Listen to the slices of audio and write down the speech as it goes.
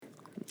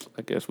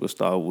I guess we'll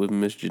start with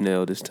Miss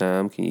Janelle this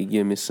time. Can you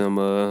give me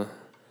some,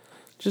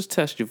 just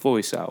test your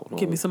voice out?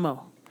 Give me some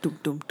more. Doom,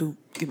 doom, doom.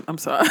 I'm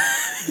sorry.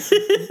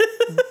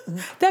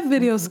 That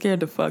video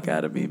scared the fuck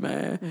out of me,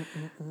 man.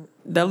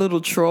 That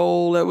little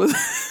troll that was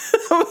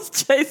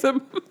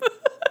chasing.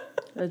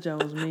 That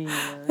joke was mean,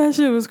 man. That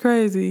shit was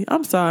crazy.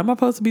 I'm sorry. Am I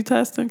supposed to be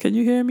testing? Can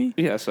you hear me?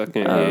 Yes, I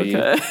can hear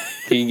you.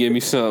 Can you give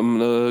me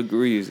something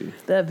greasy?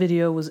 That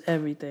video was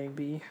everything,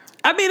 B.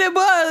 I mean, it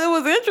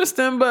was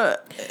interesting,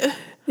 but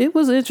it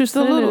was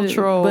interesting. The little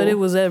troll, but it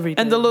was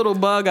everything. And the little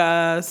bug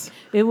eyes.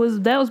 That was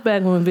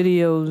back when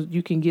videos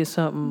you can get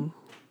something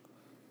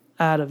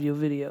out of your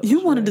videos.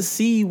 You wanted to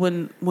see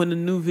when the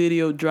new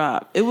video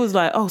dropped. It was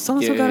like, oh,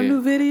 so-and-so got a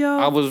new video.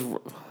 I was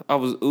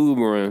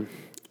Ubering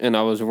and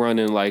I was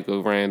running like a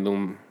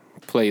random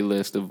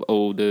playlist of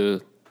older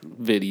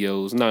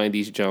videos,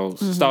 90s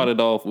Jones. Mm-hmm. Started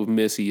off with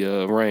Missy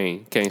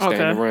Rain, Can't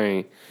Stand the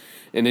Rain.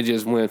 And it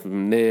just went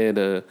from there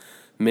to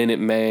Minute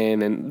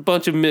Man and a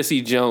bunch of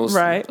Missy Jones.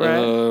 Right.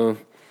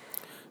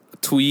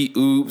 Tweet,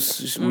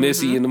 oops,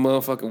 Missy in the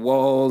motherfucking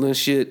wall and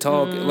shit,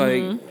 talking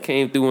like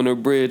came through in her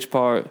bridge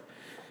part.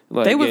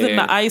 Like, they was in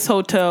the Ice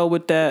Hotel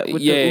with the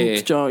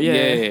Oops joint.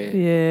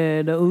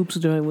 Yeah, the Oops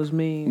joint was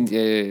mean.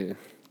 Yeah.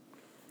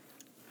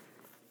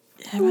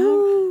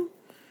 You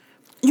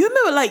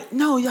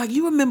remember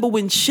you remember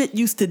when shit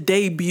used to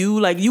debut?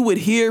 Like you would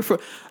hear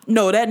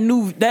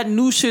that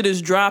new shit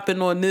is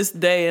dropping on this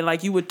day, and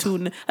like you would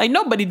tune in. Like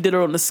nobody did it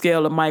on the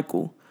scale of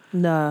Michael.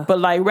 Nah. But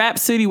like Rap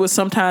City would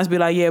sometimes be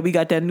like, yeah, we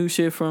got that new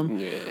shit from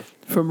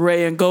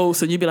Ray and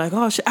Ghost, and you'd be like,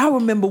 oh shit, I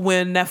remember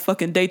when that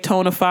fucking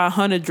Daytona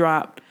 500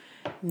 dropped.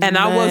 And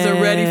I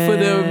wasn't ready for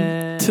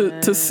them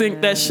to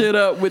sync that shit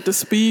up with the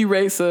Speed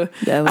Racer.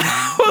 I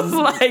was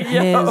like,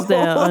 yo. Hands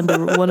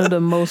down, one of the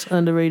most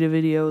underrated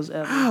videos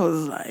ever. I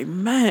was like,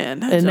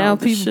 man. And now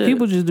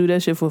people just do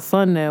that shit for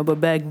fun now. But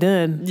back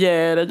then.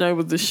 Yeah, that joint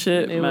was the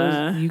shit,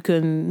 man. You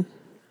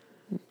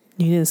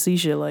didn't see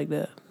shit like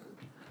that.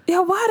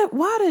 Yeah,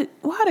 why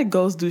did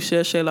Ghost do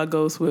shit like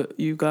Ghost with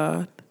you,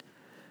 God?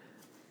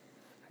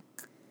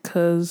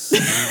 Because...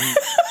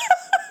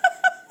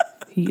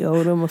 he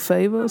owed him a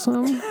favor or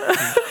something?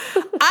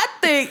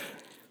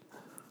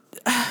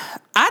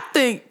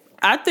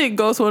 I think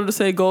Ghost wanted to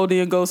say Goldie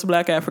and Ghost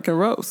Black African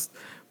Roast.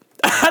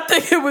 I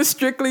think it was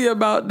strictly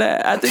about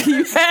that. I think he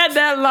had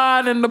that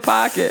line in the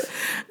pocket.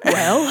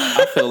 Well,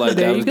 I feel like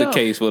that was the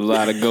case with a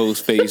lot of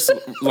Ghostface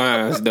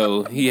lines,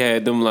 though. He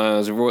had them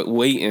lines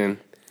waiting.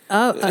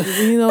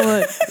 You know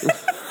what?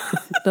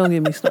 Don't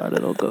get me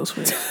started on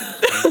Ghostface.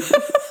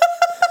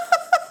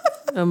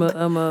 I'm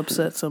gonna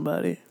upset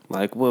somebody.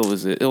 Like, what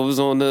was it? It was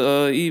on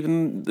the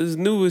even this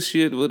newest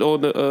shit with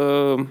on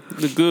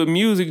the Good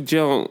Music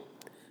junk.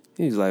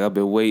 He's like, I've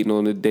been waiting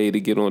on the day to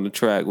get on the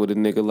track with a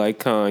nigga like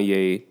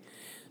Kanye.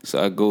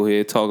 So I go ahead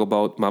and talk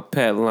about my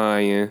pet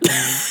lion,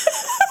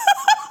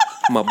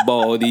 my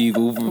bald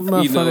eagle.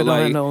 Motherfucker don't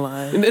have no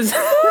lion. Wait a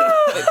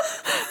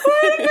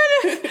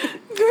minute,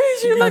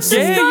 Grease, you look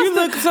you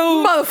look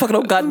so. Motherfucker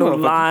don't got no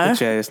lion.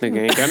 Bitch ass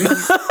nigga ain't got no.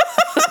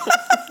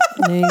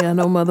 He ain't got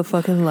no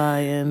motherfucking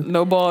lion.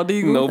 No bald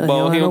eagle.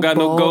 He don't got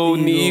no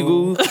golden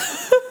eagle.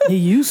 He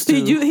used to.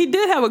 He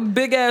did have a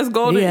big ass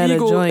golden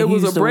eagle. It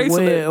was a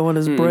bracelet on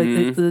his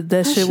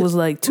that shit was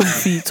like 2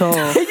 feet tall.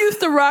 He used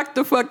to rock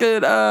the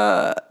fucking.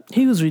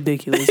 He was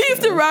ridiculous. He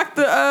used to rock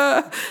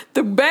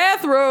the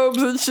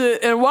bathrobes and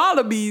shit and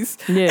wallabies.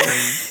 Yeah,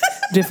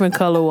 different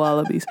color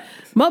wallabies.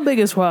 My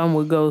biggest problem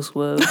with Ghost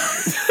was.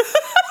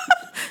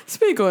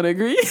 Speak on it,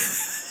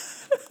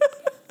 Grease.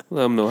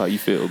 Let him know how you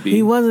feel, B.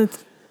 He wasn't.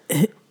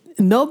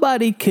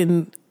 Nobody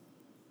can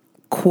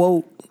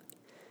quote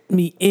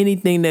me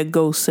anything that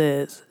Ghost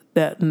says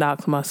that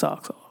knocks my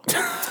socks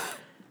off.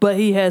 But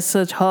he has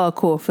such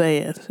hardcore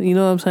fans. You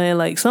know what I'm saying?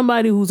 Like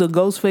somebody who's a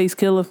Ghostface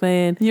Killer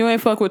fan. You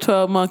ain't fuck with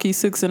 12 Monkeys,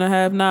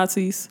 6.5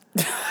 Nazis.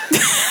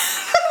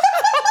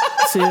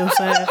 See what I'm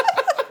saying?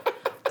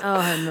 I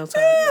don't have no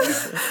time.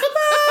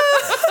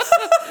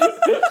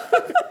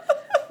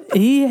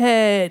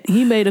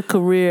 He made a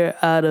career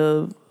out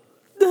of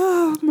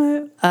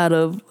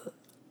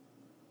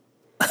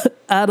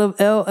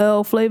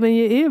LL Flavor in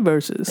Your Ear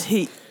verses.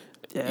 Yeah.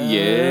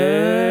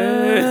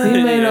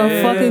 He made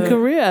a fucking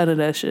career out of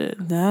that shit.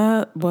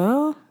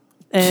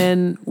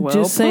 And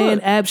just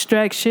saying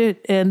abstract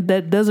shit and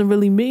that doesn't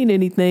really mean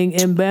anything,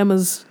 and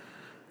Bama's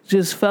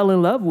just fell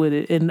in love with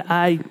it, and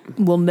I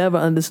will never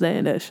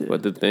understand that shit.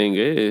 But the thing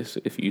is,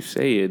 if you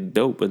say it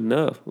dope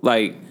enough,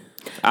 like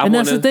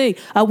that's the thing.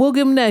 I will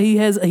give him that. He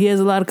has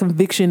a lot of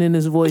conviction in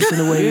his voice and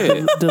the way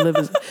he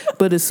delivers it.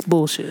 But it's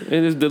bullshit.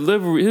 And his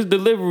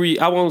delivery,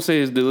 I won't say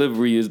his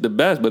delivery is the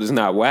best, but it's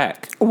not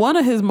whack. One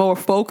of his more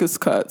focused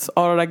cuts,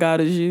 All That I Got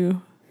Is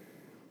You,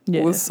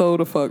 was so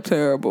the fuck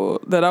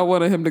terrible that I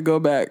wanted him to go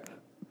back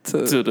to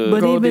the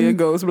Goldie and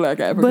Ghost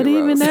Black African But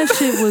even Rose. that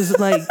shit was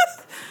like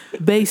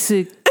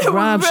basic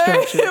rhyme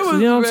structures. You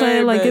know what I'm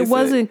saying? Like it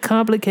wasn't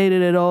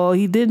complicated at all.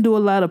 He didn't do a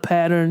lot of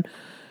pattern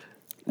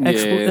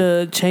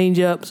change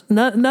ups.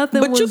 Nothing.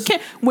 But you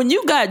can't. When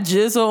you got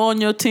Jizza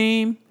on your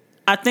team,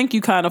 I think you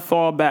kind of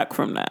fall back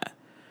from that.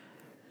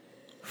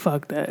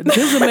 Fuck that.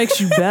 This makes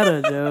you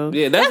better, Joe.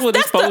 Yeah, that's what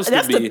it's supposed to be.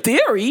 That's the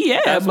theory,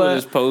 yeah. That's what but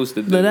it's supposed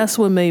to do. But that's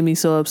what made me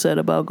so upset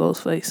about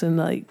Ghostface. And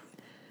like,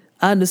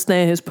 I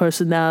understand his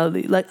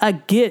personality. Like, I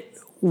get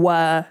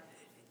why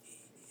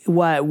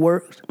it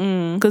worked.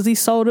 Because he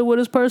sold it with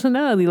his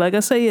personality. Like I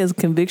say, he has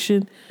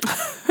conviction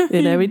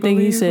in everything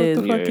he says.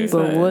 What the fuck he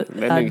But said. what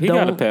That I nigga, he don't,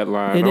 got a pet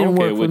line. it I don't didn't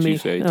care work what for me. you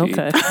say, T.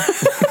 Okay.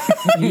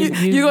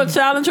 You gonna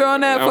challenge her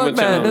on that? I'ma Fuck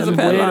that. challenge There's a her.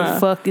 pet Where line. the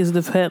fuck is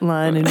the pet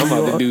line in New I'm about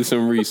to York? do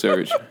some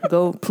research.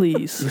 Go,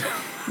 please.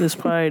 This is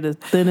probably the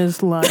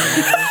thinnest line. You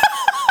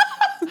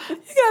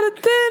got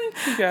a thin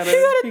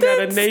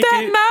naked.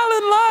 Staten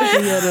Island He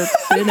lion. had a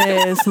thin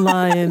ass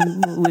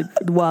lion with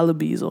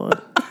wallabies on.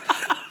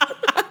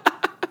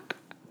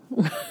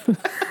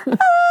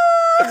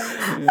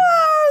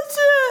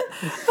 Oh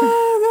shit!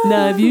 Oh, God.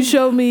 Now, if you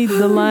show me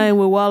the lion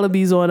with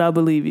wallabies on, I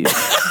believe you.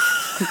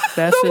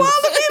 That's his,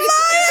 Wallaby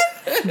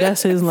lion.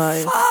 that's his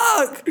lion.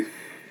 Fuck.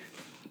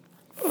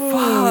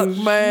 Fuck,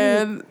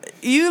 man.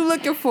 You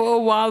looking for a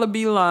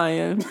wallaby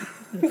lion?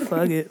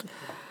 Fuck it.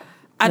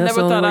 I That's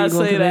never the only thought way I'd you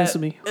gonna say that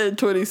convince me. in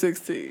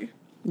 2016.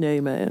 Yeah,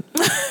 man.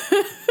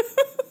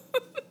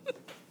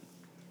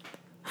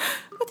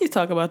 What you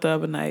talk about the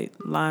other night?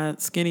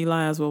 Skinny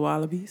lions with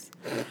wallabies.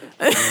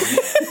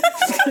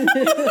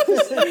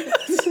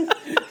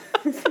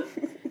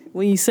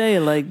 When you say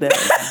it like that,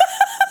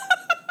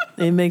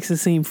 it makes it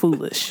seem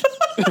foolish.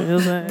 You know what I'm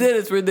saying? Then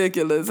it's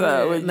ridiculous,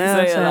 huh? When you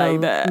say it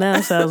like that. Now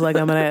it sounds like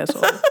I'm an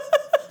asshole.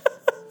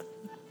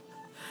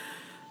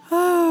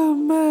 Oh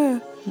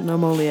man. And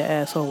I'm only an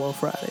asshole on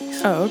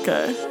Fridays. Oh,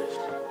 okay.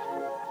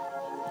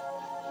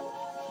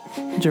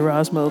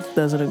 Gerasmo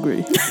doesn't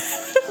agree.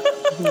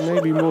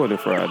 Maybe more than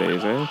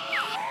Fridays, eh?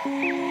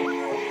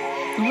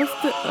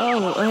 What's the?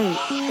 Oh,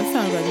 wait. That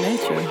sounds like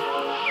nature.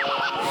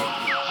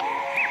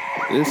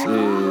 This is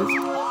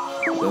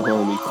the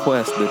homie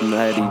Quest, the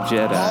Nighty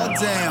Jedi. Oh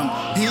damn,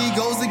 here he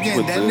goes again.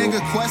 With That the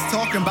nigga Quest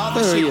talking about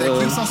the very, shit that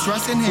keeps on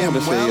stressing him.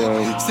 I'm gonna say,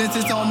 Well, since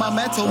it's on my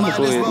mental, I'm might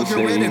gonna as go well ahead get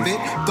and rid of say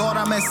it. Thought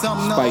I meant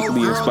something to Spike old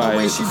Lee girl, the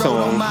way inspired she wrote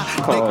on song my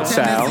called thick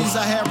tendencies.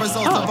 I had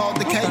results of all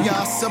the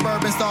chaos.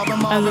 Suburban starving As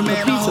in Marvin, the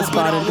man, I pizza hope it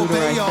spot all and do will the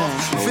pay right off.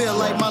 thing. Feel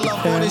like my love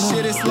for this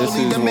shit is This slowly is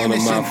one of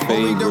diminishing. my Only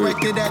favorite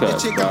directed at the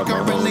cuts chick by I'm my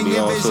currently homie,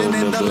 also a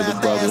envisioning. member The of the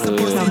laughter as the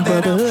Brotherhood. pussy that I'm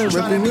Brotherhood,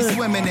 trying to be Brotherhood.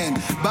 swimming in.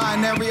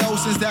 Binary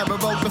oceans that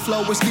revoke the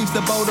flow, which keeps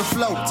the boat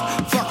afloat.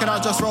 Fuck it, I'll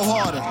just roll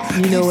harder.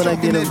 You know what I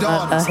Keep get? stroking their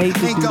I hate to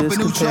daughters. do Ink up this a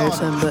new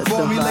comparison, charter. but the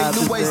Formulate vibe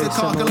new is ways very to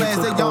conquer similar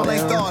lands to that y'all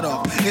ain't Cold thought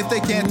of. If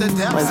they can't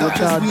adapt, Like what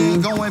y'all we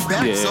ain't do. going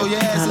back. Yeah. So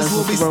your Kinda asses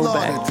will be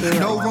throwback slaughtered. to,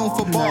 No like, room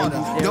for barter.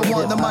 90s Don't era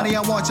want the hip-hop. money,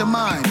 I want your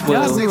mind. Well,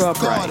 Y'all grew up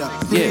Carter.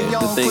 Yeah, Being the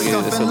young, thing quick is,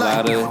 up it's in a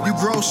lot life. of- You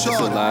grow it's a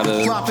shorter. lot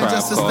of Dropping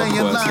just to Tribe stay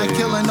in Called line. Quest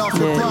Killing off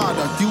your Yeah, yeah.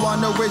 product. You Yeah, I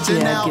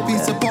unoriginal. get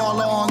Pizza that.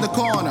 parlor on the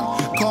corner.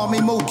 Call me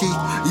Mookie.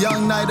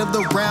 Young knight of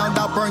the round.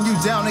 I'll burn you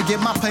down and get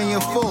my pay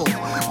in full.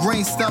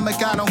 Green stomach,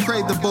 I don't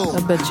crave the bull. I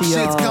bet you Shit's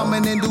y'all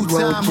coming in due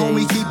roll time,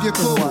 homie. J's Keep your and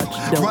cool. watch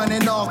Dope.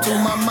 Running off through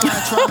my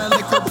mind, trying to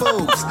lick her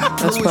boobs.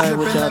 That's probably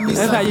what y'all do.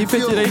 That's how you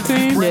picture their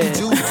team? Brain Yeah.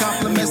 juice,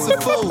 compliments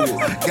of food.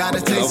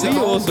 Gotta taste We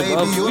your own, on some baby.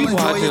 other- You'll we enjoy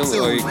watching, it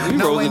too. like, we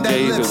Now rolling ain't that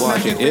days lip and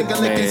watching smacking, finger Ip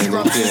licking Man and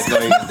scrumptious.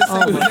 shit, like-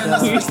 Oh my God.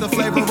 Switch the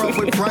flavor up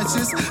with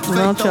brunches. Why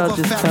don't y'all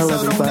Faked just over tell facts, so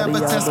don't everybody never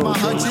y'all test know my what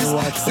they hunches. can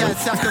watch Sad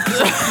first?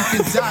 sacrifice, you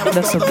can die with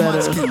That's all a the better-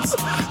 munchkins.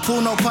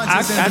 Pull no punches I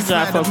in this drive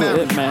planet fuck with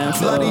Mary. Ip Man, so-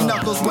 Bloody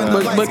knuckles when the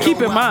But lights keep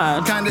go in out.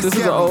 mind, Kinda this is an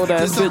scary. old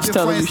ass Just hope bitch your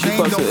telling you friends she ain't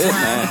fucks with no Ip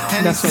frown. Man.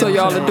 Henny So sipping,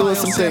 y'all are doing volume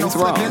some channel things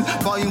wrong.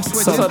 flipping, volume So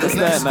switching,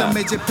 understand the that.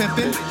 midget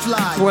pimping,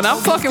 fly. When I'm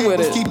fucking with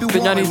it, Keep you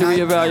then y'all need to warm,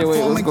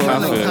 reevaluate what's going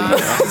on.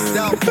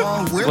 I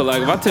feel you. But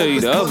like, if I tell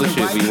you the other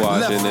shit we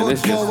watching, then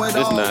it's just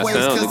not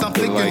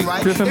sounding good.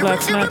 Like, Griffin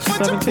Black Snatch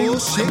 17?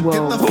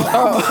 Whoa.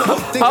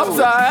 I'm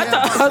sorry. I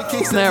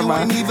thought. Never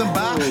mind.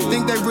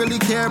 Think they really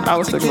care I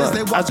was about thinking the about-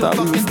 kids, they I watch thought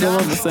them we was fucking still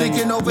die. on the same-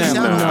 Thinking over Never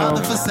shadow mind.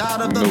 by the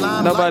facade of the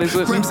limelight. Nobody's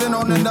with me. Crimson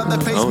on another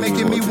page, don't making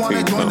even me know what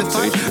wanna the join the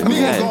fight. conversation Me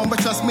is. and gone, but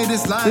trust me,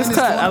 this line This is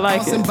cut, gonna I like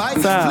bounce it. and bite.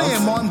 Sounds.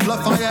 Flame on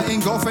blood fire,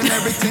 engulfing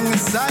everything in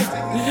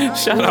sight.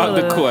 shout out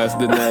to Quest,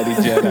 the Natty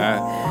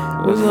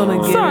Jedi. We're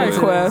gonna get Sorry, into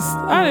Quest.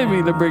 I didn't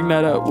mean to bring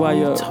that up while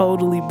you're.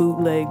 Totally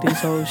bootlegged this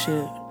whole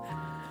shit.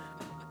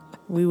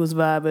 We was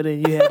vibing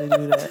and you had to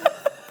do that.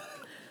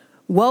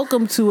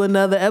 Welcome to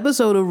another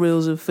episode of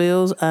Reels and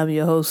Feels. I'm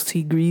your host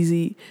T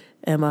Greasy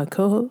and my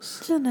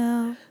co-host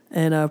Janelle.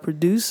 and our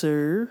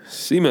producer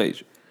C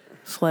Major.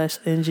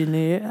 /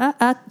 engineer.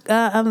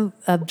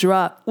 I've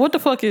dropped What the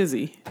fuck is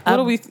he? What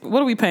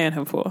are we paying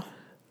him for?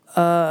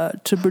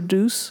 to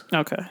produce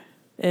Okay.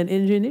 and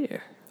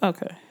engineer.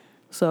 Okay.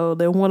 So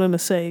they're one and the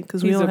same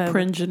because we He's don't a have.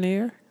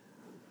 prengineer.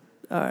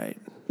 All right.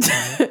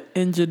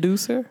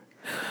 Introducer.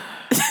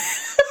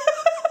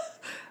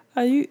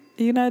 Are you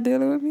not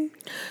dealing with me?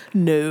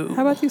 No.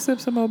 How about you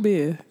sip some more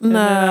beer?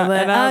 Nah,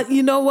 and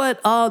you know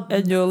what?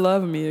 and you'll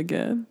love me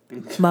again.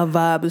 My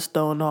vibe is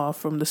thrown off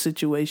from the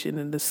situation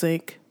in the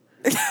sink.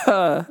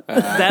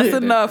 That's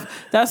enough.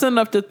 That's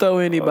enough to throw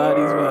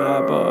anybody's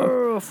vibe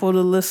off. For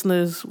the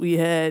listeners, we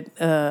had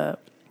Had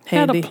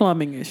handy. a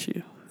plumbing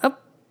issue.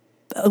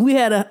 We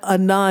had a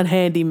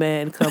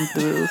non-handyman come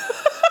through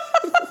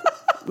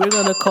We're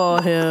gonna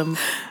call him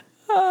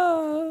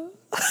a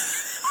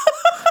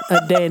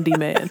dandy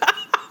man.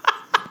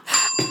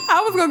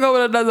 I was gonna go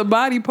with another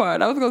body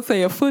part. I was gonna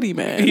say a footy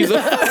man.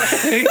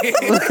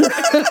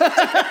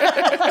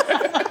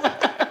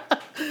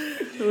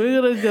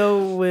 We're gonna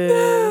go with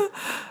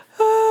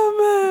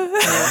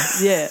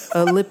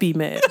a lippy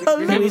man.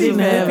 We didn't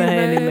have a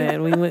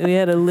handyman. We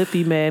had a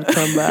lippy man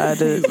come by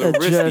to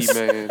adjust.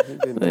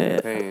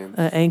 An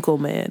ankle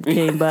man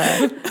came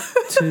by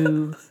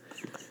to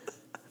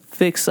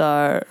fix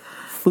our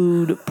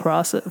food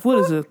process. What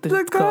is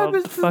it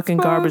called? Fucking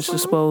garbage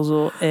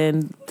disposal.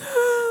 And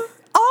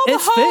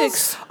it's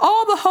fixed.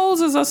 All the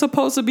hoses are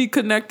supposed to be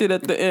connected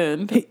at the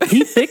end.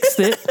 He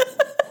fixed it,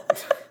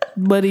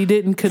 but he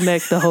didn't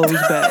connect the hose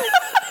back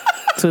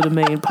to the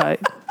main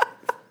pipe.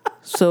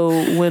 So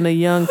when a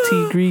young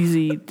T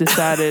Greasy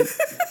decided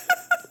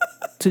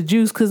to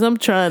juice, because I'm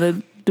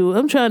trying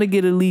to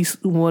get at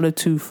least 1 or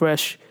 2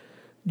 fresh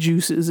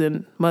juices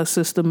in my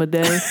system a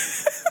day.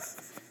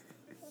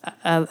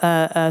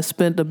 I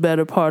spent the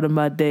better part of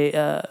my day,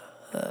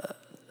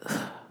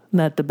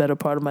 not the better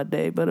part of my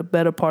day, but a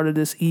better part of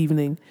this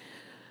evening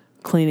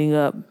cleaning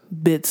up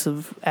bits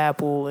of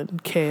apple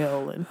and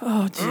kale and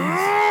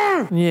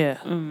yeah.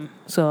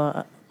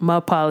 So my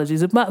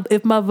apologies if my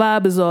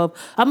vibe is off.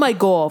 I might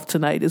go off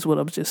tonight. Is what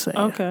I'm just saying.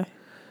 Okay.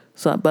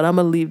 So, but I'm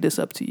gonna leave this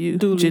up to you,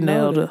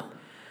 Janelle, to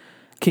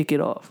kick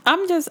it off.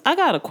 I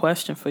got a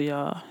question for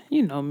y'all.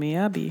 You know me.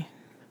 I be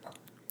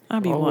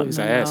always wanting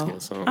to asking know.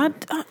 something.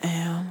 I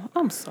am.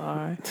 I'm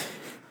sorry.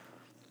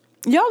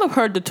 Y'all have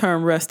heard the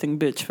term resting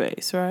bitch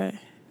face, right?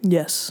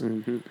 Yes.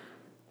 Mm-hmm.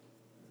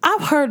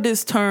 I've heard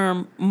this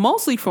term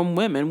mostly from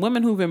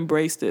women who've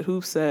embraced it,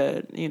 who've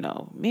said,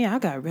 me, I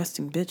got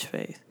resting bitch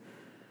face.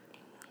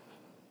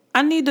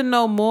 I need to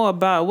know more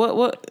about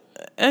what,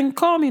 and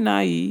call me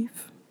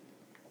naive.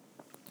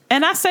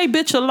 And I say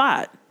bitch a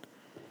lot.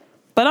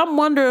 But I'm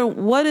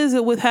wondering, what is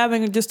it with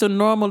having just a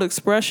normal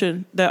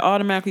expression that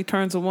automatically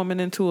turns a woman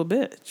into a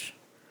bitch?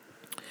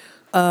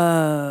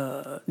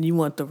 You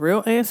want the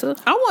real answer?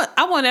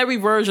 I want every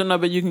version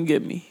of it you can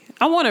give me.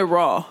 I want it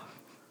raw.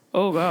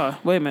 Oh God,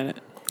 wait a minute.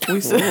 We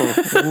said,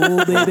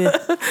 "Oh baby,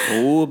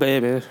 oh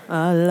baby,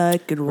 I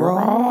like it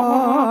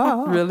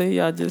raw." Really,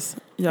 y'all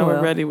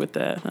were ready with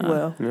that? Huh?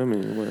 Well, I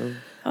mean, well,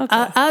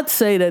 okay. I'd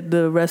say that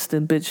the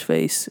resting bitch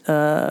face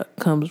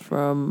comes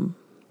from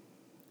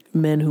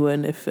men who are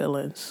in their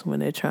feelings when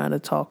they're trying to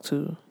talk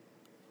to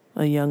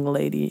a young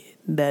lady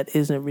that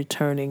isn't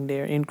returning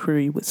their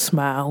inquiry with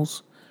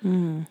smiles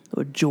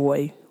or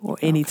joy or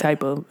any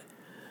type of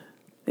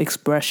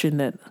expression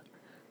that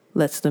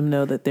lets them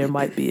know that there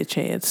might be a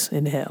chance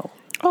in hell.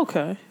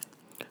 Okay.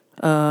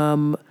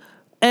 And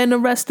the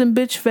resting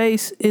bitch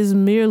face is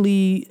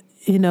merely,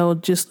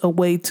 just a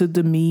way to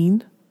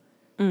demean.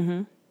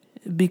 Mm-hmm.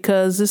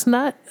 Because it's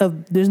not,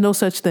 there's no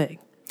such thing,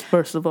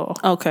 first of all.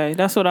 Okay,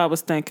 that's what I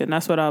was thinking.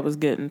 That's what I was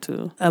getting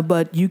to.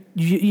 But you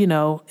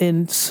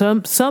in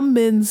some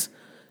men's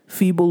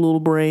feeble little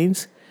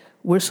brains,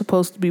 we're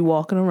supposed to be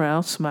walking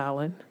around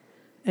smiling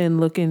and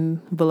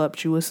looking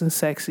voluptuous and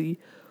sexy.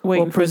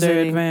 Waiting for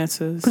their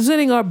advances.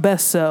 Presenting our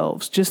best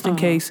selves just in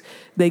case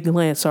they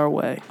glance our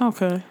way.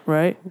 Okay.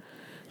 Right?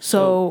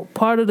 So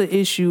part of the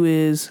issue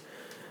is,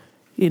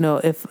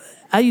 if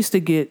I used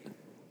to get,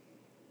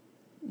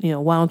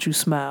 why don't you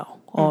smile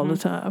all the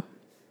time?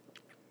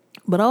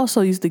 But I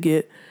also used to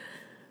get,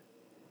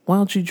 why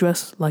don't you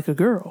dress like a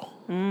girl?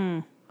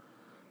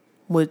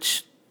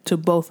 Which to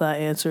both I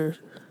answer,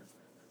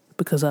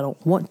 because I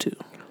don't want to.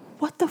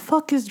 What the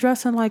fuck is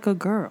dressing like a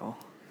girl?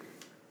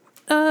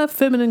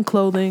 Feminine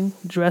clothing,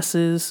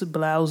 dresses,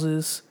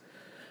 blouses,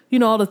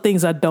 all the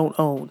things I don't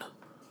own.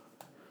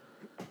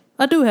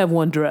 I do have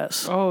one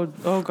dress. Oh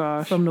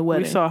gosh. From the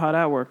wedding. We saw how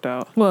that worked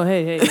out. Well,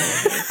 hey.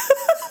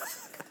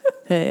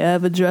 Hey, I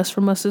have a dress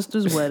from my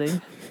sister's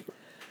wedding.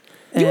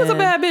 You was a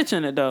bad bitch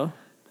in it, though.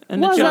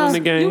 And killing the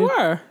game. You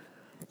were.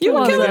 You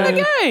were killing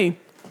the game.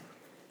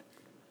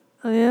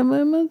 I am.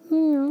 I mean,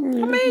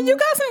 you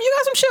got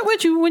some shit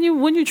with you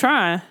when you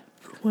trying.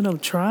 When I'm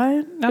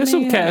trying, there's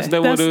some cats that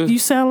would have. You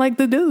sound like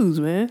the dudes,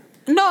 man.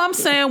 No, I'm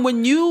saying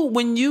when you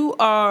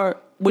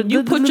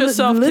put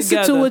yourself listen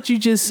together. to what you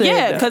just said.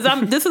 Yeah, because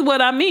this is what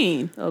I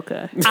mean.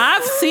 Okay.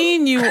 I've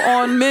seen you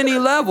on many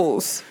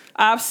levels.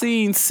 I've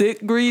seen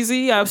sick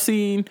greasy.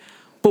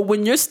 But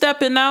when you're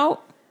stepping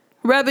out,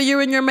 whether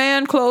you're in your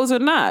man clothes or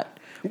not,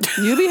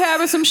 you be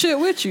having some shit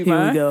with you,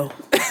 man. Here we go.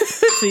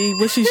 See,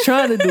 what she's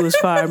trying to do is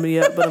fire me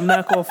up, but I'm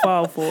not gonna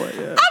fall for it.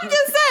 Yeah. I'm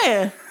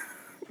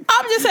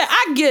just saying,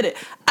 I get it.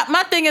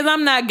 My thing is,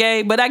 I'm not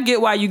gay, but I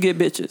get why you get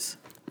bitches.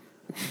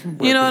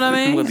 You know what I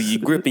mean? Whether you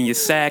gripping your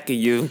sack and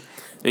your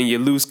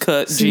loose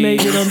cut jeans.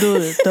 Maybe don't do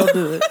it. Don't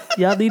do it.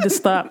 Y'all need to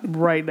stop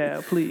right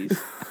now, please.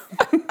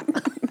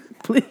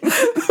 Please.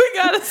 We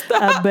gotta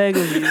stop. I beg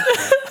of you.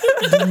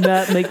 Do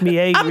not make me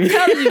angry. I'm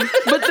telling you,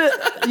 but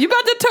you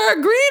about to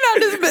turn green on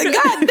this bit.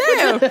 God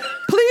damn.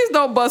 Please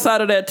don't bust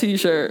out of that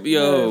t-shirt.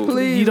 Yo.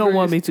 Please. You don't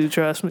want me to,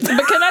 trust me.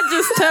 But can I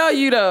just tell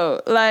you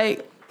though,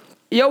 like,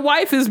 your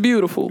wife is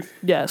beautiful.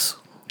 Yes.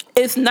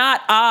 It's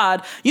not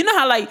odd. You know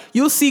how like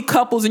you'll see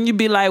couples and you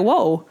be like,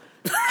 whoa,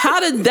 how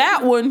did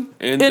that one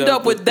end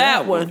up with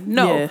that one?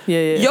 No.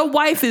 Yeah. Your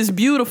wife is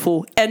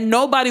beautiful and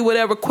nobody would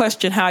ever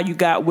question how you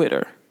got with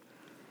her.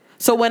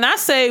 So when I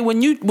say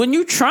when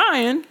you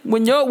trying,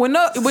 when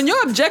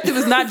your objective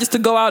is not just to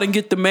go out and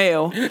get the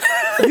mail, you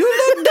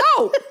look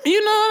dope.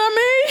 You know what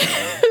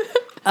I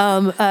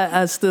mean?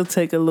 I still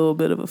take a little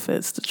bit of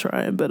offense to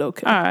trying, but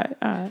okay. All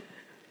right.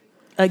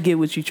 I get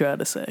what you try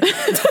to say.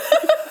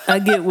 I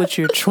get what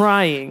you're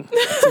trying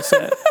to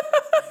say.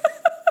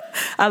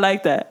 I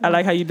like that. I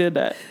like how you did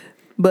that.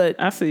 But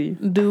I see.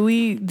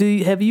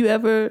 Have you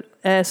ever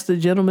asked a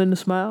gentleman to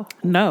smile?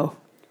 No.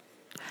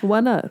 Why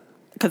not?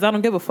 Because I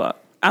don't give a fuck.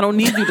 I don't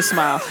need you to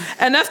smile.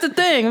 And that's the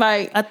thing.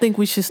 Like, I think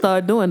we should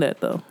start doing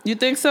that, though. You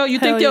think so? You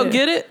Hell think they'll yeah.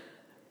 get it?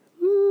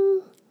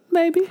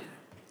 Maybe.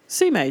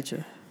 C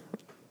major.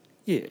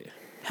 Yeah.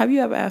 Have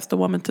you ever asked a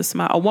woman to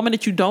smile? A woman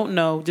that you don't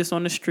know, just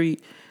on the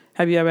street.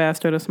 Have you ever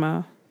asked her to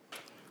smile?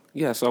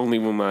 Yes, only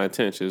when my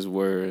intentions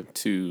were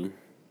to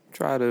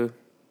try to,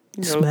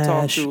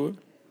 Smash.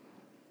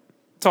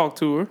 talk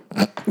to her.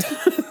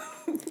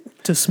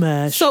 To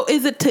smash. So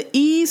is it to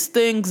ease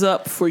things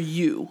up for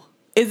you?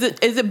 Is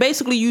it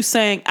basically you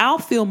saying, I'll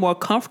feel more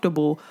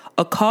comfortable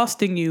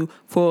accosting you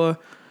for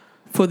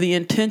the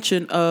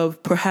intention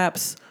of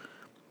perhaps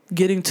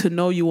getting to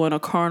know you on a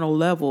carnal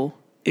level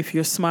if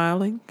you're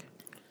smiling?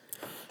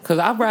 Because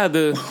I'd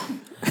rather,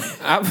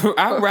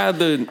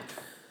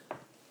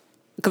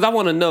 because I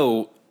want to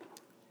know,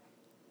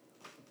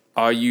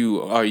 are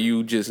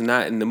you just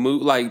not in the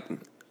mood? Like,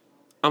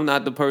 I'm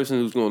not the person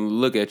who's going to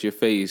look at your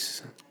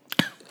face.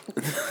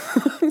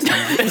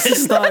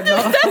 Starting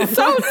off. That's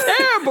so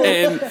terrible.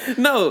 And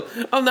no,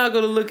 I'm not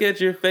going to look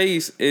at your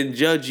face and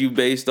judge you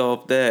based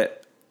off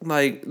that.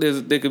 Like,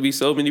 there could be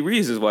so many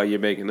reasons why you're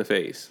making the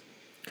face.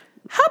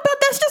 How about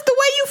that's just the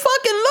way you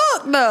fucking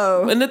look,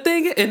 though?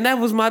 And that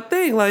was my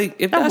thing. Like,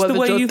 if That that's the wasn't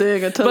way your you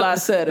thing until I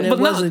said it. It But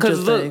no, wasn't your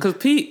because look, thing. because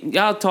Pete,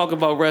 y'all talk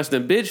about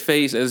resting bitch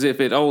face as if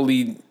it's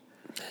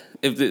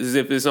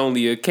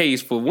only a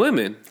case for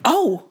women.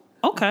 Oh,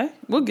 okay.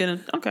 We'll get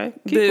in. Okay,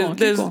 keep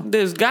going.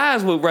 There's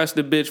guys with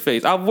resting bitch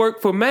face. I've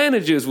worked for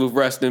managers with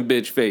resting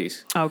bitch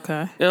face.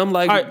 Okay. And I'm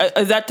like, All right,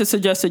 is that to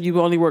suggest that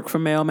you only work for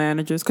male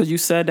managers? Because you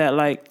said that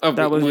like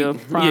that was your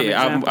prime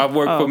example. I've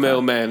worked for okay.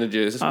 male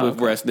managers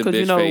with resting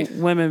bitch face.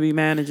 Because women be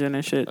managing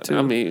and shit too.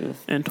 I mean,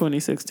 in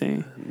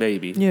 2016.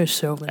 maybe. You're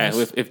so nice.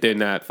 If they're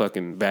not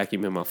fucking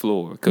vacuuming my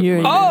floor.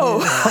 You're-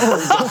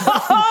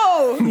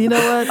 Oh, You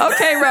know what?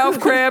 okay, Ralph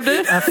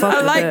Cramden.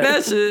 I like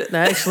that shit. I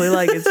actually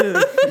like it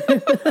too.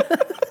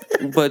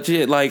 But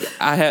yeah, like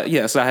I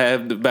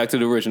have. Back to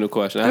the original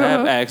question. I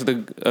have asked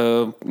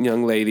a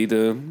young lady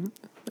to,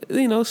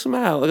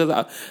 smile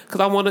because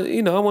I want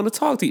to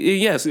talk to you.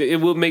 Yes,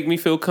 it will make me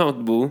feel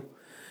comfortable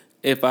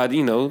if I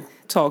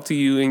talk to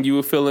you and you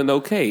were feeling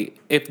okay.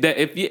 If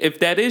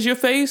that is your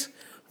face,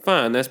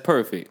 fine, that's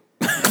perfect.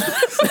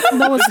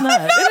 No, it's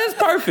not. It is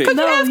perfect.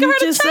 No, asking you her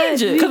to just change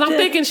said it. Because I'm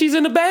thinking she's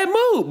in a bad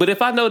mood. But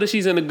if I know that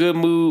she's in a good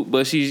mood,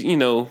 but she's,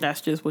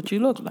 That's just what you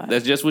look like.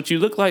 that's just what you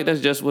look like,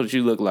 that's just what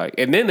you look like.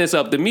 And then it's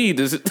up to me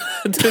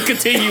to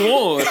continue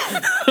on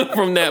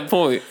from that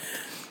point.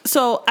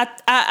 So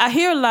I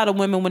hear a lot of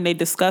women when they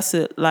discuss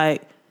it,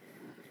 like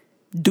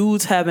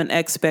dudes have an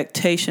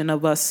expectation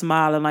of us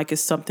smiling like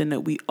it's something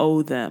that we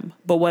owe them.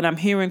 But what I'm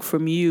hearing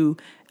from you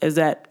is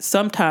that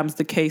sometimes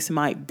the case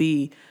might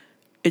be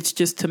it's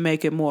just to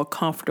make it more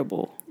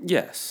comfortable.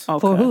 Yes. Okay.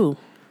 For who?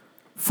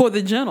 For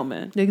the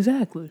gentleman.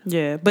 Exactly.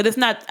 Yeah, but it's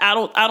not.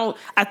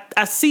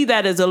 I see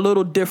that as a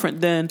little different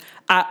than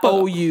I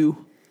owe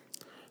you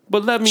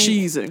But let me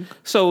cheesing.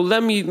 So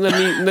let me let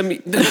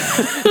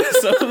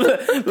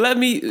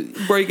me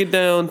break it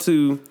down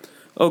to,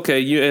 okay,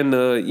 you're in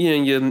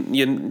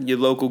your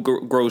local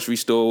grocery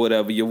store,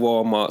 whatever, your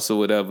Walmarts or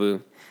whatever,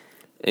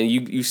 and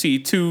you see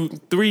two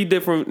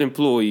different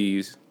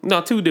employees. You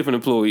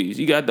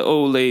got the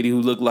old lady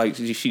who looked like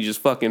she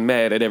just fucking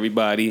mad at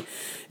everybody,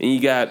 and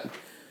you got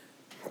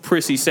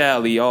Prissy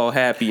Sally all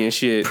happy and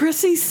shit.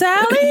 Prissy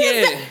Sally?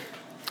 Yeah.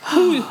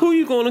 Who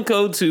you gonna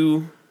go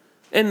to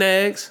and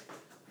ask,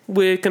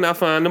 where can I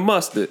find the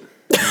mustard?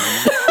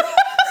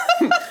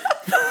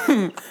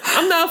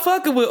 I'm not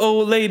fucking with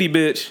old lady,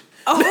 bitch.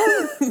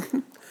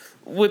 Oh.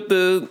 with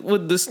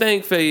the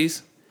stank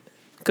face,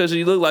 cause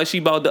she look like she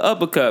about to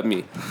uppercut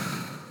me.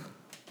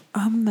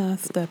 I'm not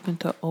stepping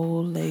to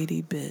old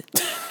lady bitch.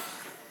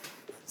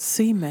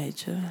 C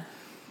major.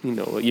 You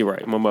know what? You're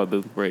right. My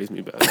mother raised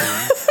me better.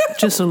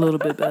 Just a little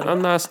bit better.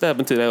 I'm not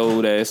stepping to that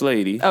old ass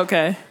lady.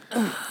 Okay.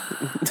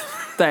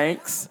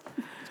 Thanks.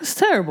 It's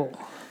terrible.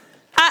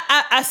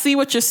 I see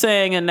what you're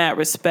saying in that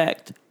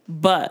respect,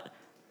 but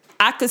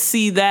I could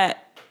see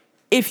that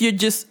if you're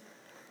just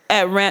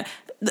at rant.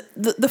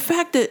 The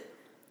fact that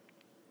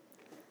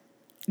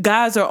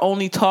guys are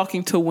only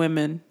talking to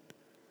women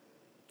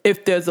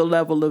if there's a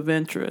level of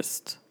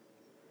interest,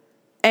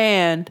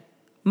 and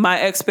my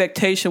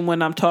expectation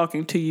when I'm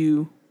talking to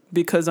you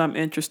because I'm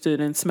interested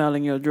in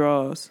smelling your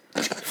drawers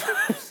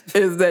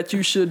is that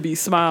you should be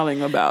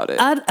smiling about it.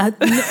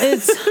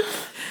 It's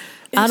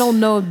I don't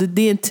know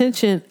the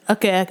intention.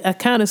 Okay, I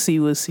kind of see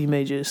what C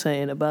Major is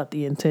saying about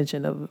the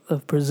intention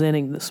of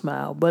presenting the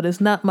smile, but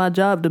it's not my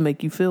job to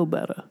make you feel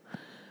better.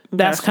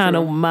 That's kind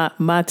of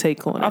my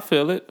take on it. I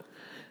feel it.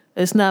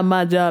 It's not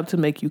my job to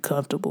make you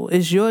comfortable.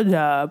 It's your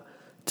job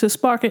to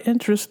spark an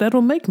interest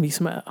that'll make me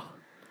smile.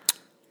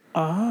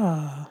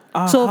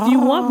 So if you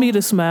want me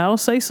to smile,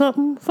 say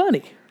something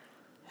funny.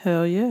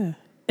 Hell yeah.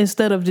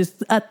 Instead of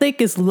just, I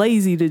think it's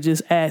lazy to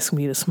just ask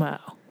me to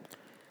smile.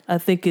 I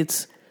think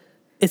it's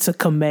a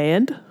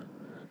command.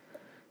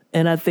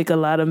 And I think a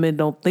lot of men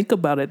don't think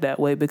about it that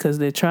way because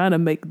they're trying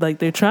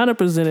to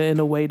present it in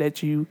a way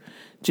that you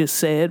just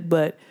said.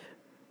 But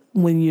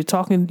when you're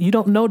talking, you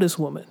don't know this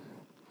woman.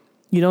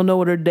 You don't know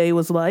what her day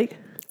was like.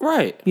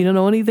 Right. You don't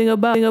know anything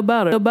about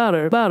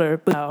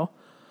her,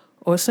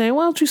 or saying,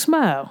 why don't you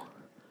smile?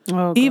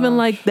 Oh, even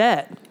like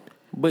that.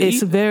 But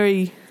it's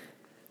very...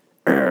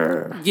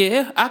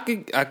 Yeah,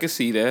 I could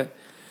see that.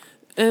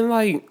 And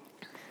like,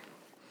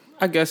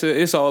 I guess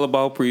it's all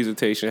about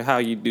presentation, how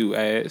you do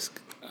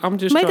ask. I'm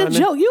just make a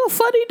joke. You're a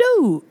funny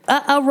dude.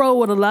 I roll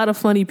with a lot of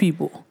funny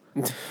people,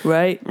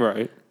 right?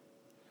 Right.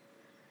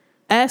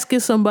 Asking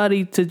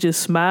somebody to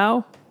just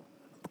smile,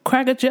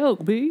 crack a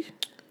joke, B.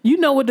 You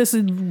know what this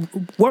is,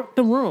 work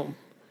the room.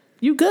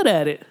 You good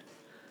at it.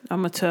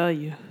 I'm going to tell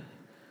you.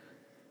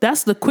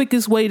 That's the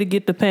quickest way to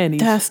get the panties.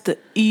 That's the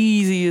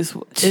easiest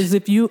way. Is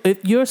if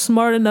you're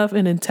smart enough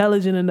and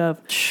intelligent enough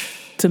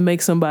to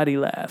make somebody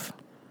laugh.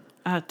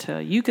 I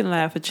tell you can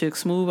laugh a chick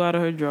smooth out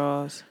of her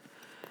drawers.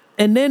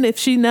 And then if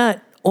she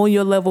not on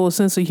your level of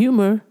sense of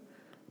humor,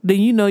 then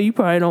you know you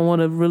probably don't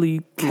want to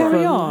really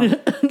carry on.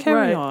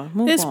 Carry right. on.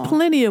 Move There's on.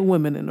 plenty of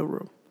women in the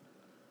room.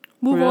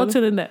 Move on to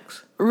the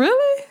next.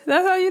 Really?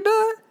 That's how you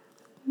do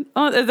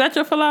it? Is that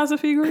your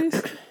philosophy,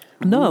 Grease?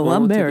 No,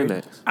 I'm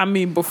married. I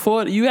mean,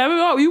 before you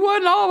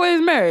weren't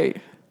always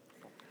married.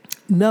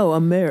 No,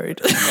 I'm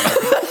married.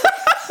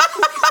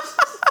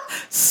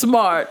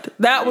 Smart.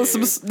 That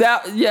was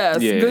yes.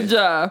 Yeah. Good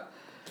job.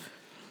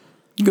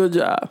 Good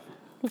job.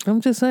 I'm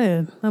just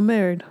saying, I'm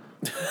married.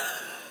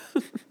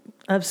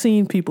 I've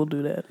seen people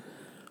do that.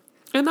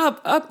 And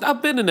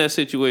I've been in that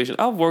situation.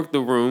 I've worked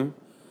the room,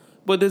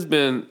 but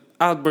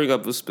I'll bring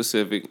up a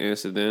specific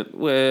incident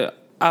where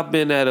I've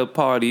been at a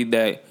party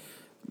that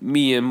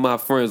me and my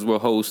friends were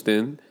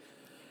hosting,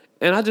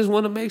 and I just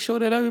want to make sure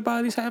that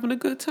everybody's having a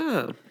good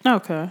time.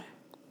 Okay.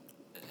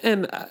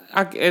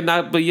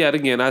 But yet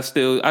again,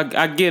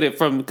 I get it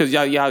from because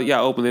y'all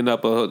opening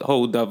up a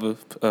whole other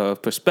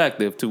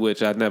perspective to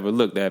which I never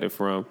looked at it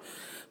from.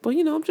 But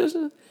I'm just,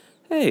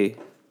 hey,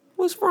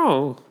 what's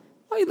wrong?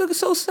 Why you looking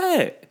so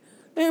sad?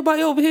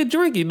 Everybody over here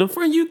drinking. The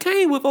friend you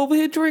came with over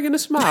here drinking and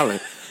smiling.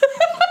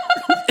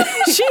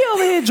 She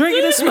over here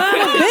drinking and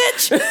smiling,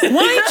 bitch.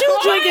 Why ain't you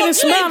drinking and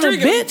smiling,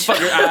 bitch?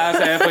 Fucking eyes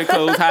halfway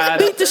closed, high.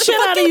 Beat the shit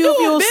out of you if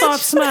you don't start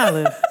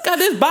smiling. Got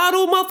this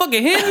bottle,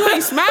 motherfucking head. You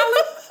ain't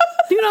smiling.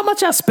 Do you know how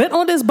much I spent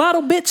on this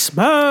bottle, bitch?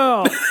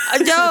 Smile.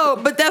 Yo,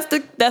 but that's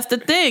the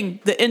thing.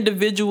 The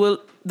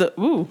individualism.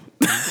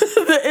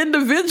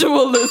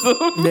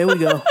 There we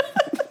go.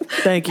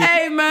 Thank you.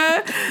 Hey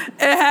man, it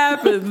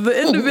happens. The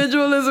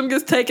individualism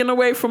gets taken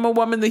away from a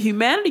woman. The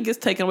humanity gets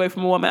taken away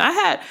from a woman.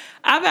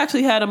 I've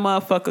actually had a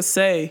motherfucker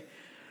say,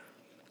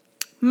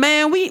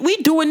 "Man, we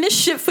doing this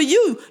shit for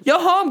you. Your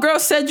homegirl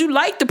said you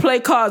like to play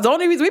cards. The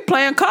only reason we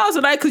playing cards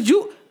tonight because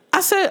you."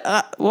 I said,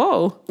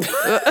 "Whoa,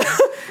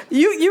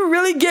 you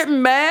really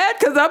getting mad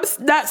because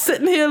I'm not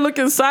sitting here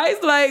looking size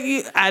like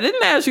I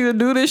didn't ask you to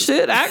do this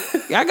shit.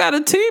 I got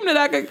a team that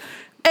I could."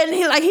 And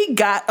he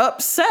got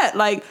upset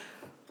like.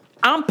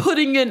 I'm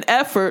putting in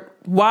effort.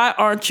 Why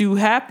aren't you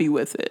happy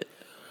with it?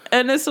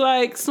 And it's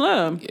like,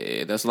 Slim.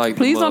 Yeah, that's like.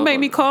 Please don't make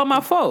me call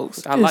my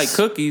folks. I like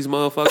cookies,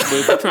 motherfucker. But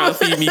if you're trying to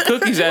feed me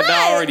cookies that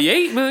I already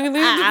ate, man,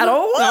 I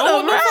don't want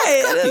them.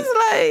 Right?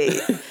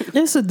 It's like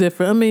it's a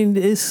different. I mean,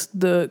 it's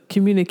the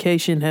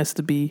communication has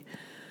to be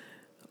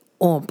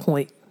on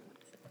point,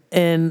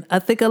 and I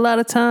think a lot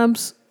of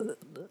times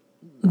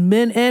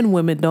men and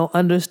women don't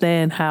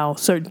understand how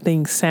certain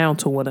things sound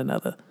to one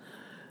another.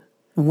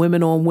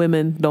 Women on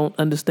women don't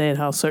understand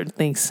how certain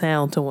things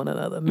sound to one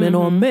another. Men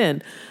on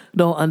men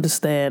don't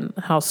understand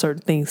how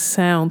certain things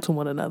sound to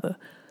one another.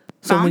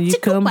 So when you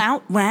come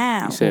out,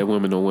 wow. You said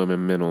women on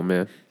women, men on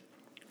men.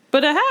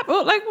 But it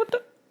happened. Like what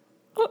the?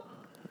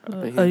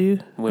 Are you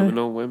women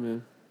on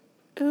women?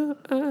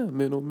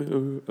 Men on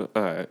men. All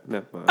right,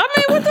 never mind. I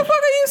mean, what the fuck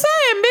are you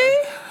saying, B?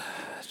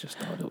 I just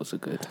thought it was a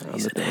good time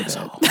to throw that.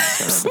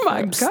 Oh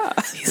my God.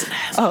 He's an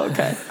asshole. Oh,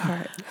 okay. All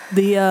right.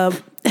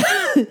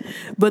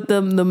 But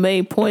the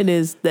main point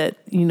is that,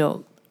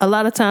 a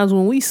lot of times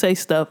when we say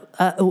stuff,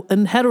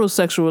 in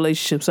heterosexual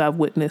relationships I've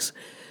witnessed,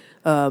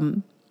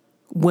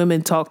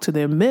 women talk to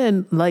their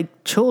men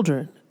like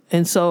children.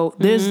 And so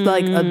there's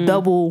like a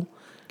double,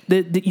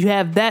 you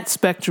have that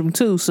spectrum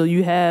too. So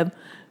you have,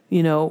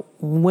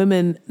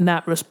 women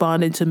not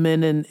responding to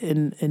men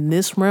in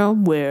this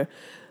realm where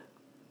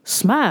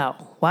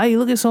smile. Why are you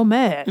looking so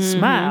mad?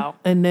 Smile.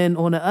 And then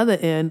on the other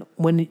end,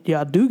 when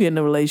y'all do get in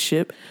a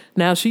relationship,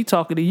 now she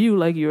talking to you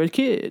like you're a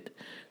kid.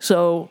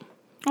 So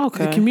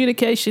Okay. The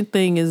communication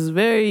thing is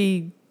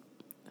very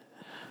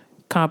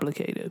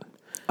complicated.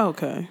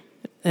 Okay.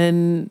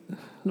 And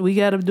we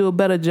got to do a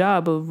better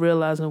job of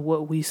realizing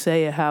what we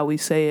say and how we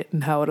say it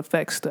and how it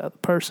affects the other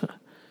person.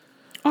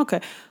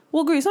 Okay.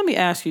 Well, Grease, let me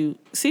ask you.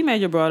 C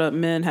Major brought up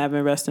men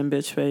having resting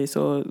bitch face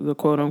or the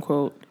quote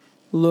unquote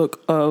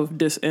look of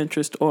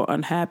disinterest or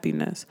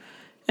unhappiness.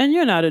 And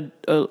you're not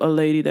a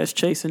lady that's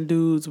chasing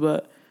dudes,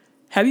 but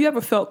have you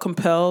ever felt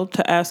compelled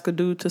to ask a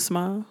dude to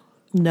smile?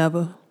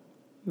 Never.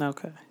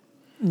 Okay.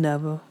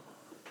 Never.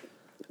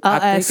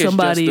 I'll ask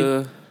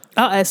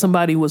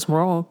somebody what's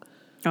wrong.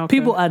 Okay.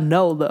 People I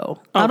know,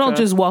 though. I don't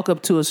just walk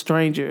up to a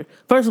stranger.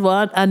 First of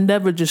all, I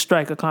never just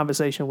strike a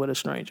conversation with a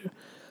stranger.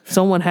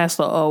 Someone has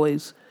to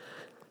always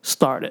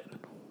start it.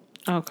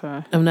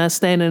 Okay. I'm not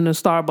standing in a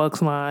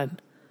Starbucks line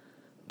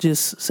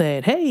just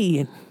saying,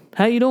 hey,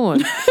 how you doing?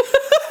 Wait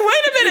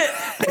a minute.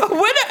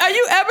 Are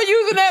you ever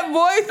using that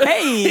voice?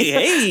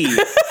 Hey.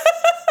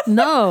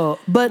 No,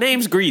 but...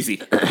 Name's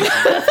Greasy.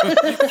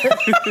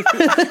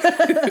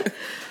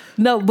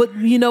 No, but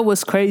you know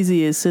what's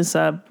crazy is since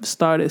I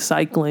started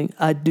cycling,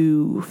 I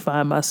do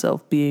find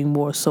myself being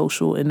more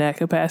social in that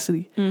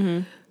capacity.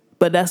 Mm-hmm.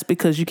 But that's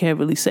because you can't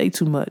really say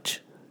too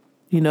much.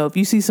 You know, if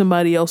you see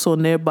somebody else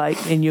on their bike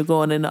and you're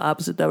going in the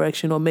opposite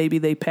direction, or maybe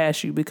they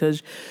pass you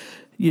because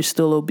you're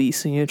still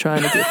obese and you're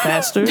trying to get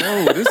faster.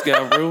 Oh, this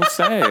got real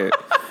sad.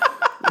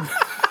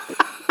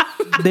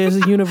 There's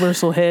a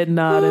universal head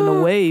nod and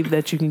a wave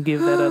that you can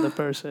give that other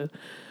person.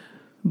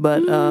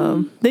 But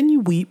then you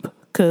weep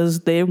because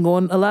they're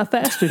going a lot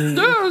faster than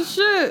you. Oh,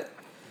 shit.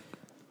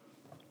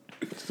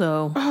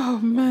 So. Oh,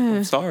 man.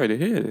 I'm sorry to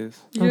hear this.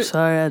 I'm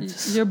sorry.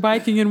 You're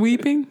biking and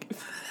weeping?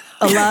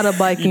 A lot of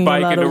biking. You bike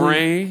a lot in the of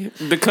rain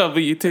to cover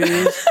your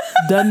tears.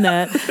 Done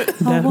that.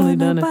 Definitely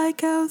done it.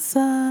 Bike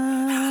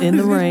outside. In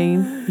the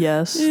rain,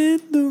 yes. In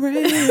the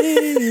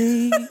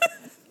rain.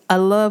 I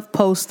love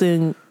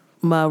posting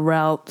my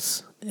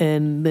routes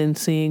and then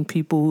seeing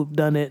people who've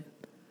done it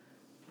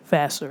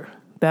faster.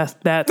 That's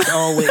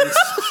always.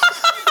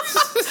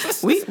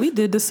 We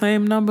did the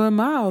same number of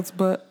miles,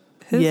 but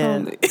his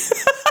only.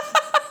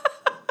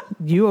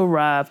 You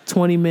arrived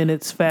 20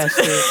 minutes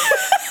faster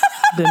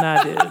than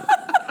I did.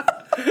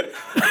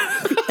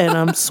 And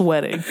I'm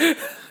sweating.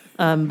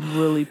 I'm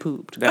really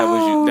pooped. That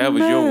was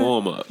your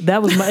warm up.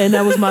 That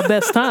was my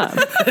best time.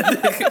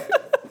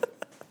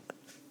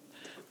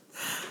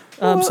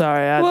 I'm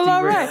sorry. Well,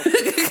 all right.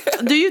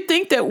 Do you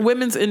think that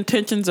women's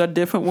intentions are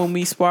different when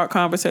we spark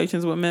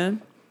conversations with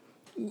men?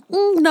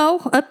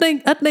 No, I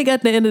think at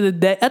the end of the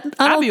day,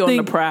 I'll be on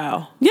the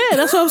prowl. Yeah,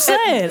 that's what I'm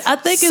saying. I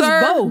think it's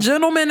both.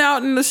 Gentlemen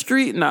out in the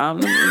street. Nah,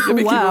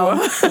 wow.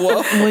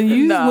 When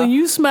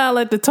you smile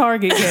at the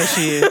Target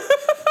cashier,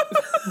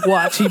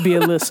 watch, he be a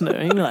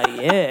listener. He be like,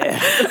 yeah.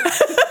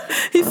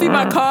 He see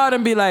my card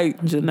and be like,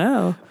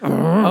 Janelle.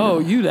 Oh,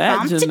 you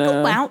that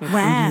Janelle?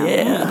 Wow.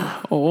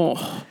 Yeah.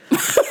 Oh.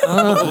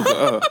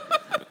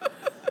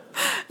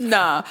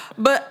 Nah,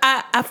 but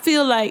I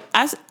feel like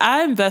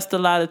I invest a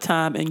lot of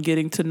time in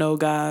getting to know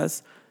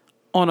guys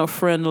on a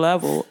friend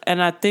level.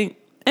 And I think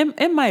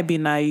it might be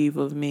naive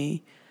of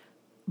me,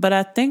 but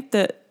I think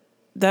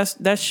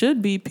that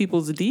should be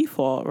people's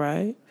default,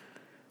 right?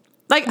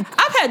 Like,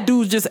 I've had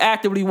dudes just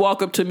actively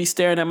walk up to me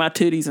staring at my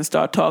titties and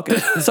start talking.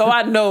 So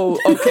I know,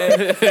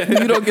 okay,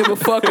 you don't give a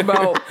fuck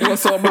about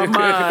what's on my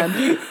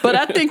mind. But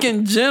I think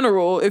in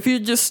general, if you're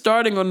just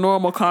starting a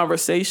normal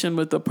conversation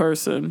with a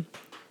person,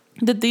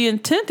 that the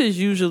intent is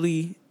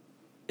usually.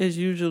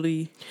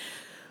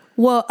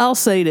 Well, I'll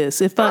say this: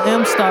 if I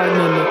am starting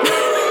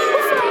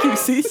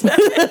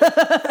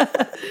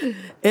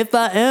if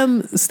I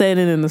am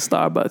standing in the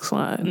Starbucks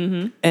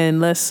line, and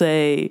let's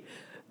say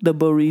the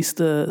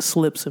barista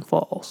slips and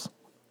falls,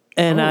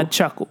 and I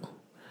chuckle,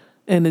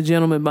 and the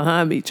gentleman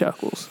behind me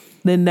chuckles,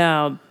 then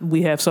now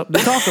we have something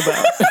to talk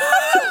about.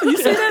 You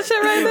see that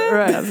shit right there?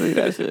 Right. I see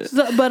that shit.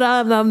 So, but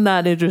I'm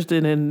not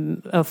interested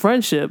in a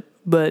friendship.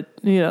 But,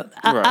 you know,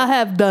 I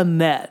have done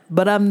that.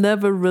 But I've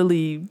never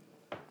really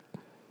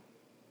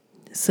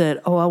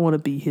said, oh, I want to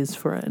be his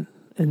friend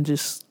and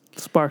just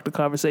spark the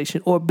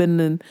conversation or been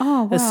in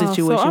a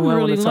situation so I'm where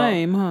really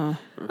I want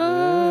to talk.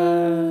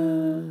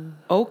 Lame,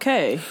 huh?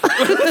 Okay.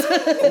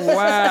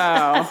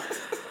 Wow.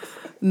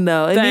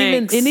 No,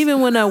 Thanks. and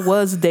even when I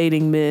was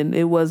dating men,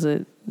 it was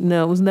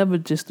never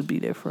just to be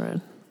their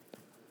friend.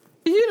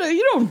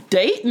 You don't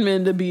date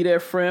men to be their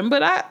friend,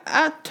 but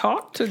I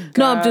talk to guys.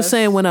 No, I'm just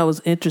saying when I was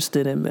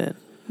interested in men.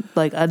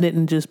 Like, I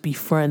didn't just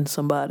befriend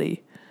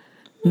somebody.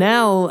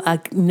 Now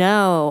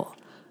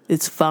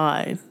it's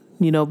fine,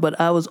 you know, but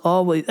I was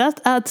always,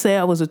 I'd say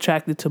I was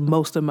attracted to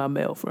most of my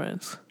male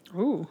friends.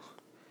 Ooh.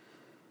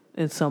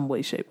 In some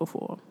way, shape, or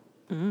form.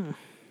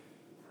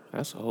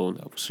 That's a whole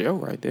nother show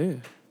right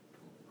there.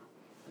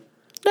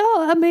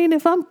 No, I mean,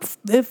 if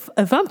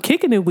I'm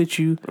kicking it with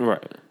you,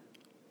 right?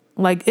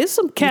 Like, it's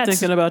some cats. You're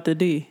thinking about the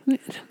D.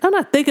 I'm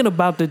not thinking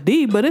about the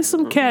D, but it's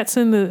some cats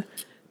in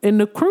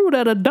the crew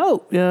that are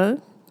dope, yeah.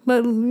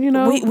 But, you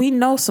know, we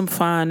know some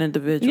fine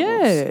individuals.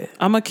 Yeah,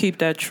 I'm gonna keep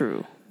that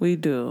true. We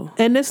do.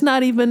 And it's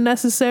not even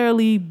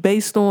necessarily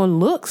based on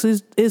looks.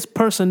 It's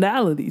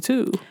personality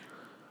too.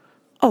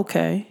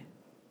 Okay.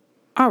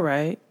 All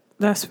right.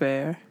 That's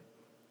fair.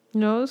 You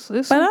know, it's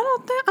But I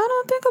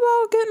don't think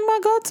about getting my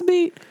guts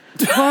beat.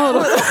 hold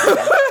on.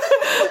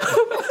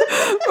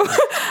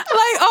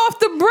 Like off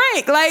the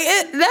break. Like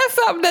that's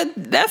something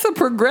that's a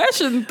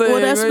progression thing.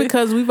 Well, that's right?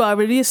 because we've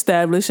already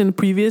established in the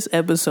previous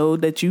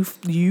episode that your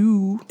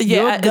guts,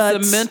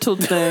 it's a mental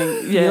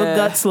thing. Yeah. your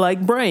guts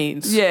like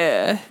brains.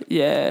 Yeah,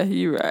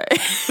 you're right.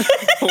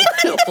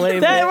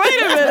 Wait a Hey, minute.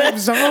 wait a minute.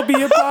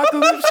 Zombie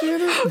apocalypse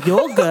shit.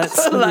 Your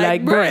guts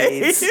like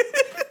brains.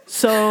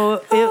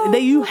 So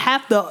you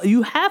have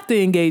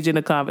to engage in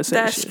a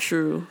conversation. That's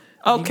true.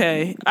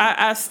 Okay,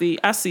 I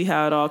see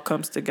how it all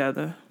comes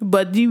together.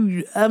 But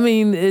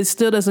it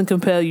still doesn't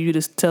compel you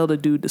to tell the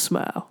dude to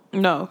smile.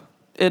 No,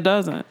 it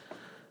doesn't.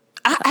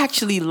 I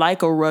actually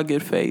like a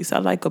rugged face. I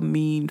like a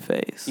mean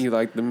face. You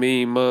like the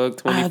mean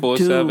mug I 24/7?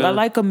 do. I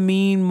like a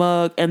mean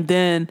mug, and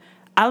then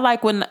I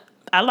like when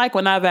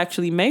I've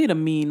actually made a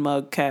mean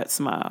mug cat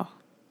smile.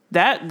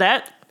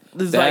 That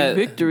is like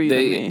victory to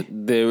me.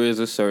 There is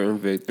a certain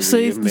victory.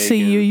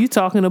 See, you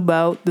talking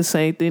about the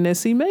same thing that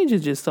C Major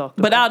just talked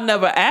about. But I'll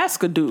never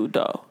ask a dude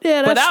though.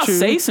 Yeah, but that's I'll true.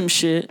 say some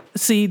shit.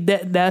 See,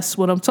 that's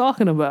what I'm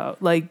talking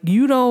about. Like,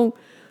 you don't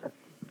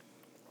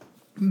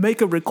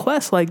make a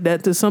request like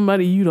that to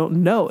somebody you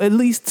don't know. At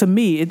least to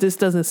me, it just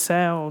doesn't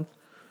sound.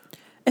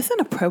 It's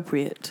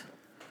inappropriate.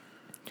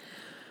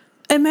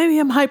 And maybe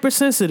I'm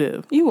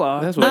hypersensitive. You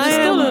are. That's what It's it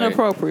still sound like.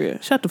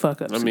 inappropriate. Shut the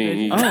fuck up. I C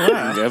mean,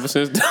 Major. ever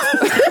since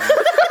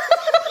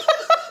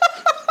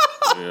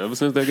ever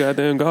since that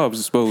goddamn garbage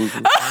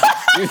disposal.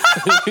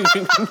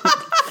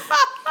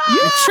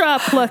 You try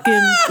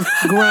plucking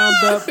ground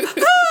up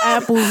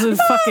apples and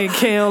fucking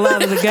kale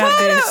out of the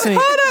goddamn sink.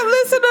 Hold up,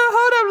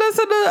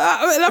 listen.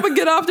 And I'm gonna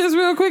get off this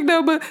real quick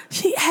though. But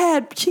she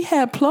had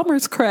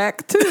plumber's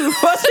crack too.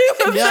 While she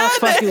was Y'all down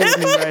fucking there. with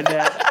me right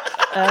now.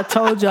 I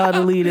told y'all to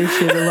leave this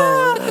shit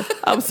alone.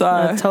 I'm I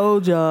sorry.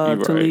 told y'all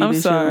You to right. leave I'm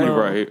this sorry. shit You're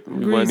alone. right. We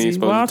wasn't Greasy,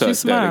 even why supposed to don't you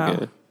touch that smile?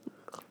 again.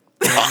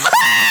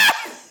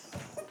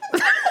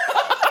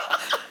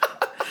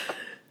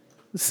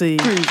 See,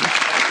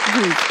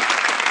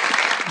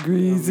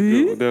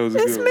 Greasy. That was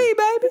It's good. me,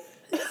 baby.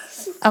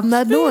 I'm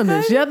not doing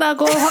this. Y'all not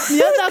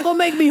gonna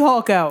make me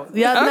hawk out.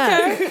 Y'all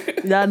Okay.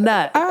 not. Y'all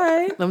not. All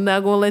right. I'm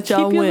not gonna let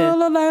y'all Keep your win.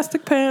 little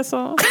elastic pants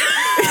on.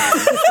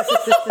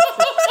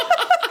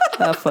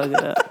 Y'all fucking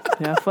up.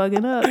 Y'all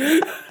fucking up.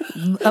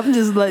 I'm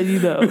just letting you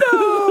know.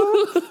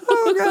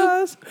 Oh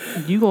gosh.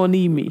 You gonna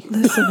need me.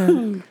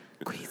 Listener,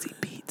 Greasy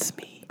beats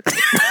me.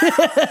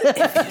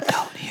 If you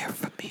don't hear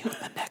from me on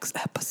the next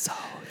episode,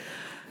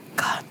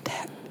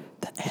 contact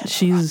the Anne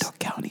Arundel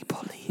County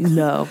Police.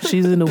 No,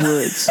 she's in the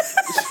woods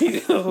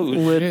Oh,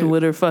 shit.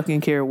 with her fucking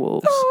care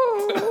wolves.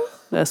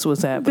 That's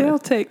what's happening. They'll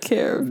take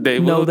care of. They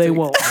No, will they take-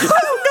 won't.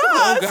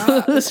 Oh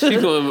God, she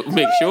gonna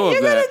make sure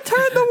of that.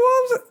 Turn the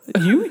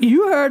wolves.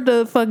 You heard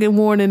the fucking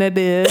warning at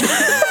the end.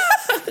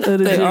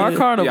 They are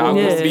carnivals. Y'all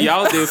Yeah. gonna be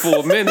out there for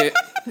a minute,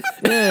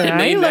 Yeah, and I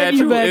they ain't letting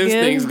you natural back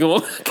instincts in.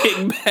 gonna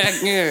kick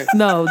back in.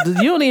 No, you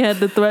don't even have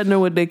to threaten her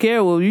with the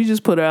care wolf. You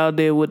just put her out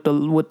there with the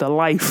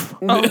life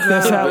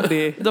that's out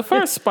there. The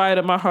first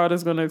spider, my heart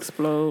is gonna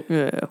explode.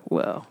 Yeah,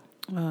 well,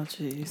 Oh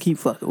jeez. keep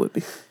fucking with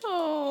me.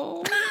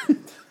 Oh.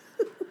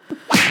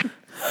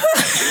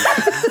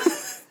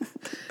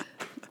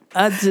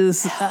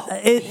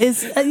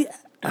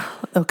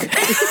 Okay.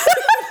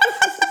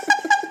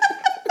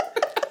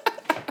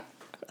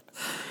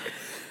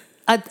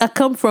 I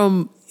come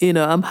from,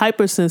 I'm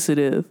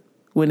hypersensitive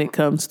when it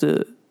comes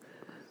to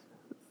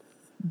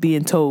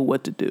being told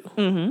what to do.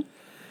 Mm-hmm.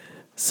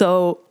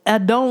 So I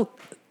don't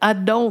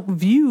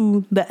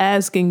view the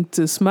asking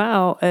to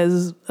smile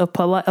as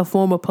a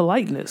form of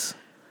politeness,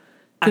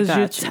 because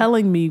you're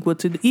telling me what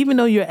to do. Even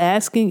though you're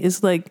asking,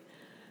 it's like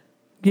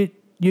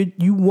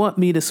you want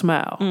me to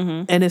smile,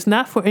 and it's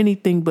not for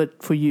anything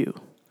but for you.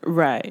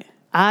 Right.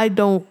 I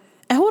don't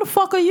And who the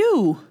fuck are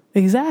you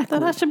exactly.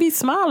 that I should be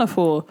smiling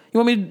for? You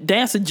want me to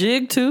dance a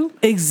jig too?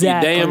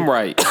 Exactly. You damn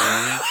right.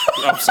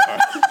 I'm sorry.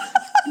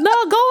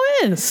 No, go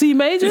in. C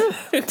Major.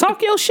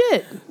 Talk your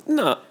shit.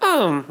 No,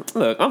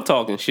 look, I'm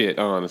talking shit,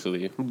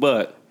 honestly.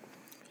 But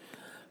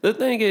the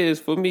thing is,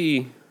 for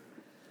me,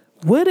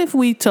 What if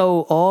we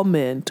told all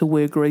men to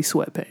wear gray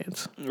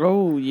sweatpants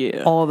Oh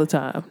yeah. all the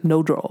time,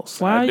 no draws?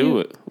 Why I do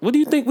it. What do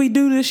you think we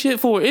do this shit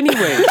for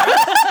anyway?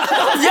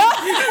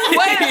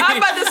 Wait, I'm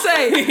about to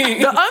say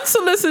the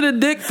unsolicited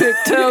dick pic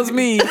tells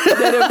me that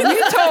if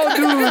we told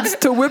dudes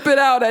to whip it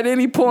out at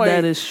any point,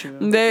 That is true.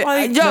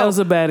 That was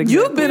a bad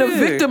example. You've been a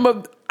victim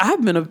of.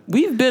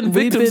 We've been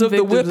victims of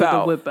the whip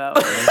out.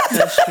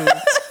 That's true.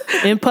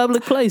 In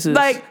public places.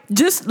 Like,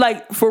 just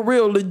like for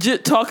real,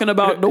 legit talking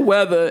about the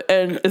weather.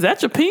 And is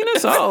that your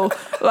penis? Oh,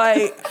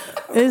 like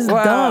it's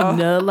wow. dumb,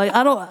 yo. Like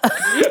I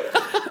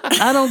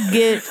don't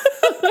get.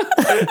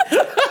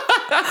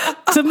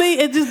 To me,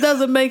 it just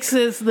doesn't make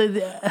sense. Hold on,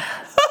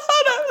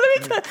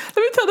 let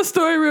me tell the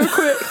story real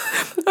quick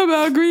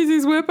about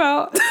Greasy's whip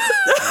out.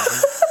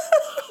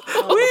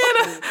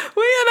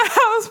 We in a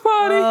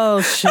party.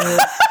 Oh shit.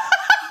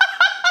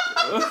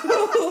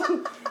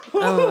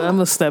 I'm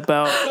gonna step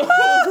out.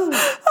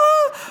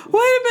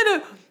 Wait a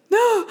minute.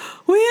 No,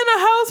 we in a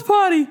house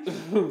party.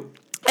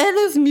 And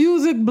there's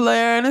music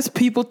blaring, there's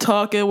people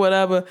talking,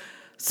 whatever.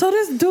 So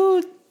this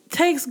dude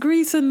takes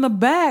Grease in the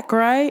back,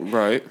 right?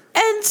 Right.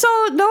 And so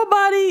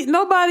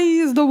nobody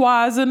is the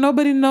wiser.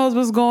 Nobody knows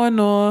what's going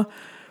on.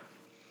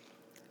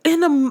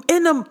 In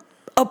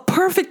a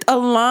perfect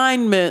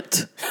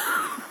alignment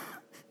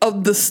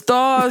of the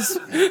stars,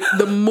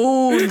 the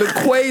moon, the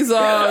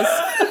quasars,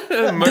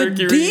 Mercury.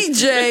 the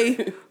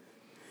DJ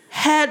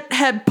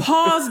had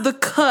paused the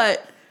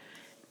cut,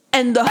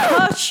 and the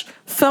hush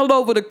fell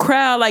over the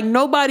crowd like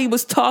nobody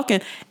was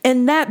talking.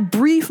 In that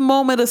brief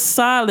moment of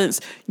silence,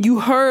 you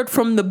heard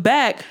from the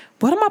back,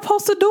 what am I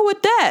supposed to do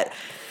with that?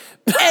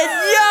 And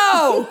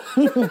yo,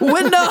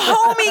 when the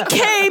homie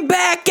came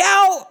back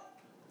out,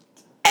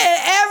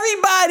 and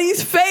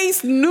everybody's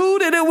face knew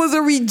that it was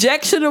a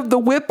rejection of the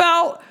whip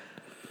out,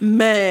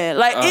 man,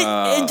 like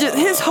it just,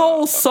 his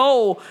whole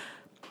soul,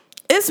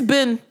 it's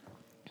been...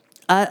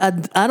 I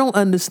don't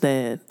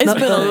understand. It's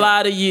been a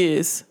lot of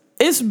years.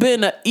 It's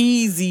been an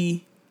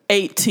easy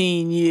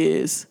 18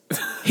 years.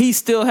 He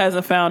still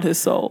hasn't found his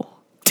soul.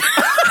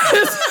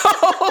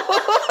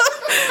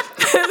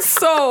 His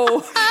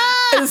soul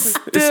is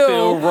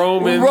still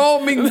roaming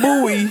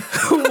buoy,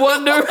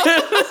 wondering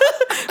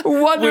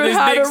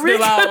how to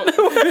reach out.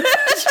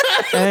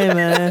 Hey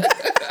man,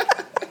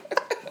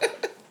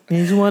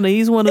 he's one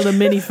of the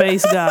many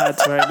face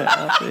gods right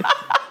now.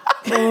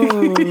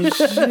 Oh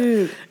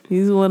shit,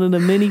 he's one of the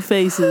many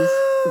faces.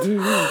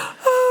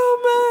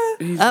 Oh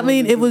man! I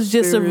mean, it was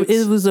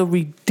a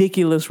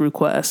ridiculous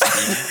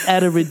request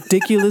at a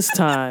ridiculous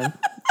time.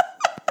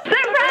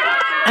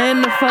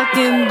 And the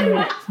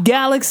fucking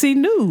galaxy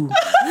knew.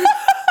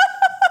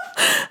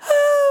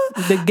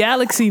 The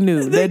galaxy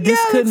knew that this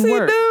couldn't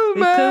work. Knew,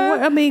 man. It couldn't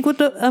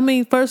work. I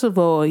mean, first of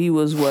all, he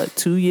was what,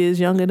 2 years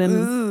younger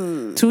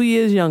than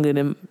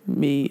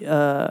me.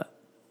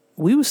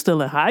 We were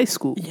still in high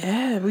school.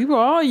 Yeah, we were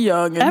all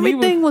young. And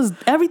everything was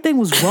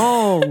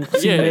wrong,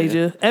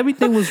 Major.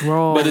 Everything was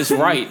wrong. But it's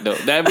right though.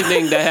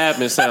 Everything that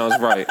happened sounds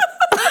right.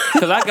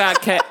 Cause I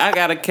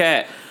got a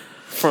cat.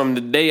 From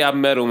the day I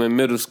met him in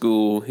middle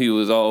school,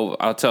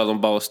 I'll tell him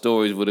about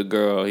stories with a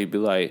girl. He'd be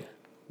like,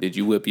 "Did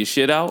you whip your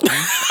shit out?"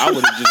 I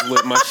would have just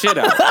whipped my shit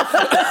out.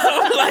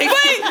 Like,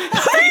 wait,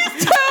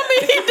 please tell me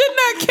he did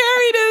not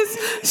carry this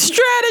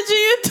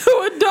strategy into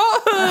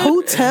adulthood.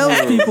 Who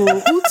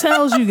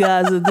tells you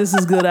guys that this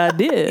is a good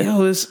idea?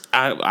 Yo,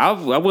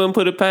 I wouldn't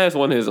put it past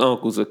one of his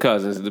uncles or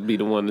cousins to be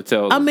the one to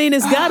tell them. I mean,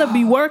 it's got to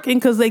be working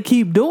because they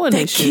keep doing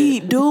They this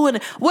keep shit. doing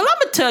it. Well, I'm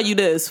gonna tell you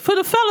this: for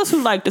the fellas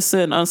who like to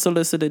send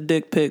unsolicited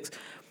dick pics,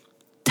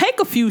 take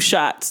a few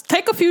shots.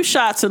 Take a few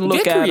shots and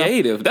look Get at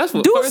creative. them. That's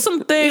what. Do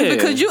some things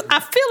because I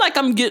feel like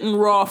I'm getting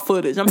raw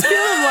footage. I'm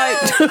feeling like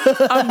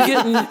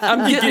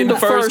I'm getting the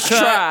first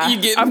try.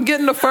 I'm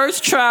getting the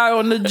first try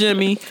on the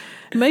Jimmy.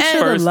 Make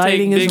sure the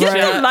lighting is Get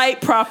right. the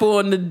light proper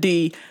on the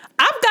D.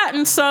 I've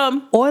gotten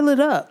some Oil it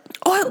up.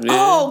 oil. Yeah.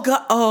 Oh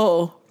God.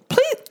 Oh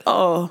please.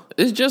 Oh,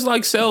 It's just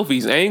like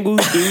selfies.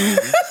 Angles do.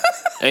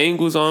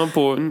 Angles are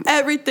important.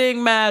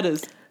 everything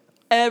matters.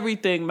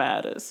 Everything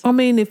matters. I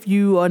mean, if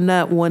you are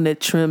not one that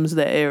trims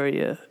the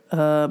area,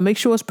 make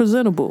sure it's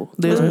presentable.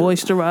 There's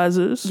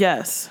moisturizers.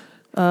 Yes.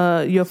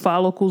 Your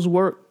follicles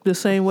work the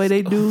same way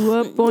they do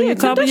up on your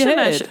top of your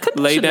head.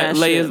 Lay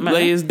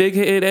his dick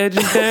head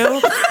edges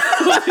down.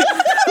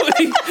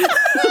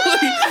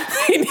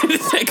 He need to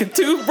take a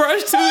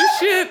toothbrush to his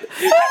shit.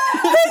 He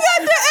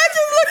got the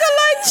edges looking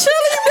like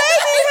chili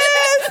baby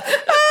hairs.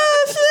 Oh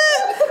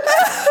shit!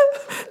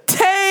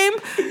 Tame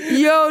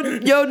your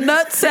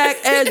nutsack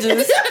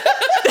edges.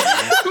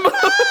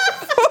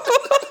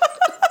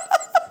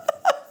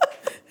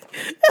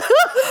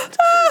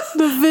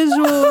 The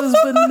visual is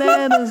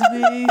bananas, B.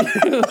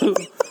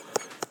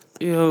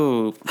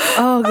 Yo,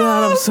 Oh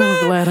God, I'm so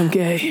glad I'm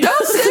gay.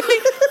 Don't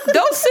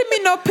send me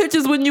no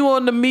pictures when you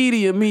on the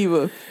medium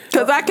either,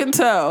 because I can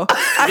tell.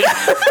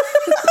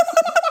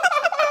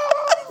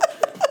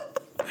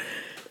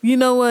 You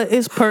know what?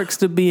 It's perks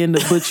to be in the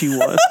butchie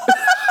one.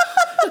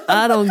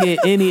 I don't get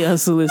any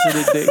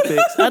unsolicited dick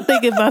pics. I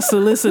think if I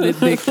solicited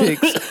dick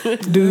pics,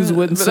 dudes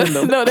wouldn't send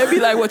them. No, they'd be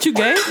like, "What, you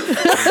gay?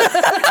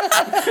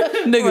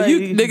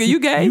 nigga, you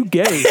gay? You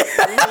gay.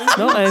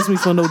 Don't ask me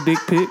for no dick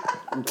pic.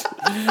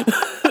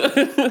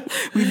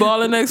 We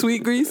balling next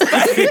week, Grease?" I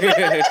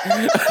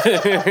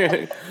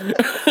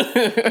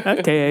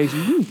can't ask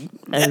you.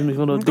 Ask me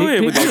for no Go ahead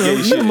dick with pic. that gay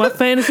You shit. in my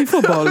fantasy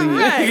football league.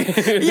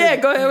 Right. Yeah,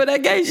 go ahead with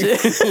that gay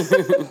shit.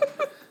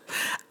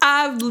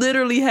 I've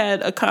literally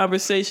had a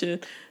conversation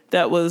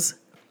that was,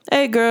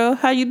 "Hey girl,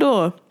 how you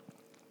doing?"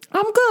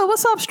 "I'm good.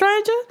 What's up,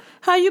 stranger?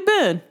 How you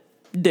been?"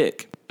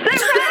 "Dick." and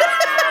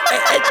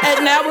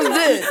that was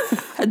it.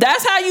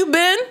 That's how you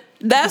been?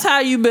 That's how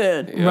you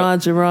been. Ron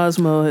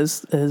Gerasmo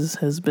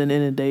has been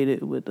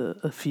inundated with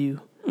a few.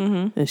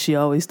 Mm-hmm. And she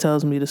always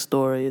tells me the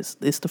story.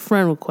 It's the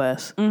friend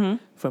request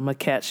from a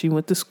cat she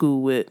went to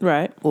school with.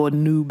 Right. Or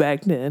knew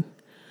back then.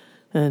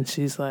 And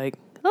she's like,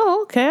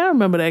 oh, okay, I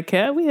remember that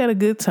cat. We had a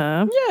good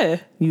time. Yeah.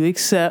 You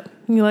accept.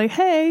 And you're like,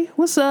 hey,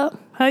 what's up?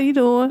 How you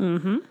doing?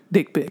 Mm-hmm.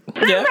 Dick pic.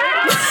 Yeah.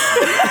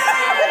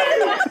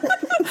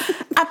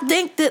 I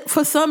think that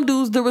for some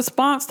dudes, the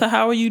response to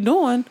how are you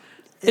doing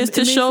is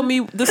to show me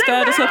the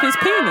status of his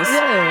penis.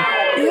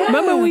 Yeah.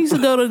 Remember we used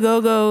to go to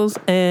Go-Go's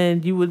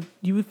and you would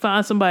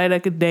find somebody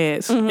that could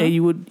dance and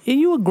you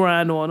would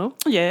grind on them.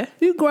 Yeah.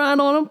 You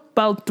grind on them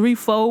about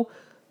 3-4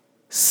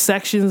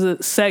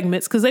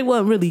 segments because they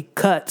wasn't really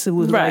cuts. It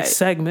was like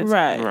segments.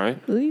 Right.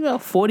 You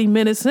got 40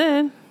 minutes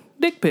in,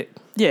 dick pic.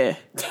 Yeah.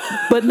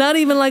 But not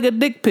even like a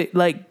dick pic,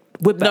 like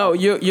whip out. No,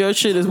 your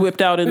shit is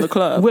whipped out in the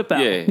club. Whip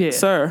out. Yeah. Yeah.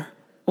 Sir.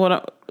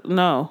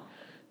 No.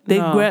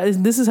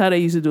 This is how they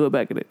used to do it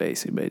back in the day,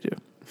 C Major.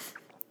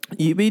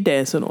 You be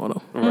dancing on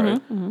them.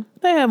 Right.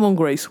 They have on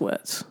gray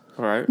sweats.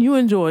 Right. You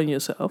enjoying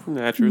yourself.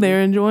 Naturally.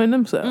 They're enjoying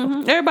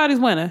themselves. Everybody's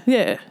winning.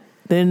 Yeah.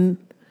 Then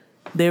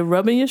they're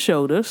rubbing your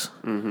shoulders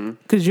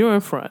because you're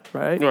in front,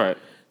 right? Right.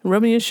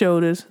 Rubbing your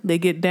shoulders. They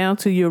get down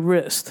to your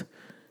wrist.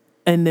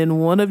 And then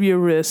one of your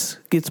wrists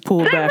gets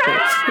pulled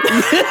backwards.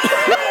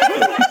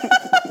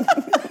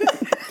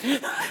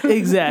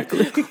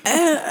 Exactly.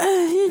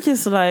 And you're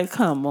just like,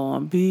 come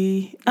on,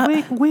 B.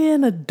 We're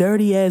in a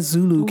dirty ass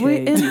Zulu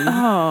cave.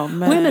 Oh,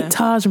 man. We're in a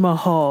Taj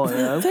Mahal.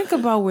 Yo. Think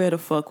about where the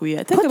fuck we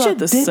at. Think Put about your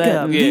the dick set.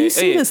 up. Do you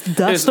see this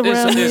dust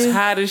around It's here?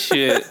 hot as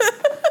shit.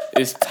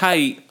 It's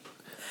tight.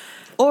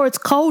 Or it's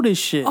cold as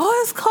shit.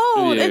 Oh, it's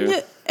cold.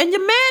 Yeah. And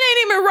your man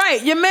ain't even right.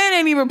 Your man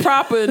ain't even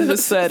proper in the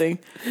setting.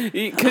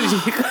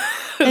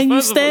 And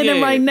you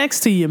standing right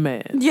next to your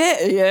man.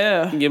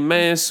 Yeah. Your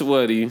man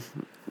sweaty.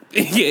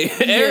 Yeah,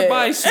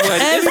 everybody's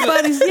sweaty.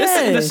 Everybody's,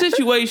 The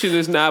situation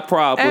is not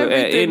proper.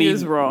 Everything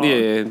is wrong.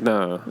 Yeah,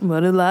 no.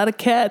 But a lot of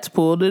cats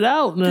pulled it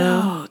out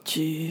now. Oh,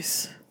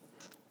 jeez.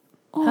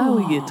 How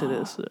we get to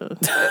this?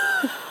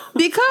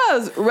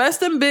 Because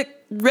rest in bitch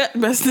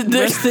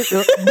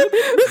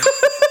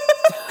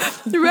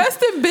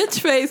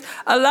face,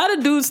 a lot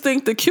of dudes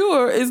think the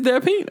cure is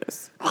their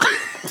penis.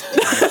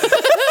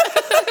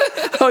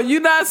 Oh,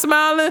 you not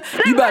smiling?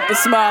 You about to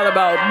smile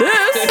about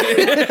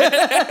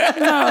this?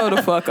 No,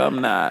 the fuck I'm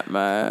not,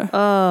 man.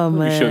 Oh, man.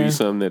 Let me show you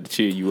something that'll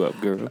cheer you up,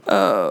 girl.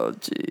 Oh,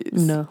 jeez.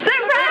 No.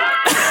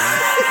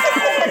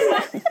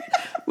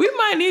 We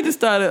might need to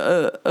start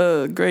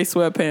a gray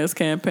sweatpants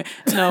campaign.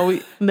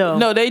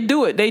 No, they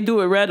do it. They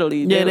do it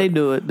readily. Yeah, they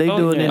do it. They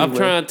do it anyway. I'm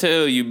trying to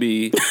tell you,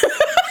 B.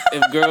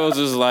 If girls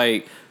is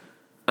like,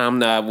 I'm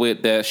not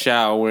with that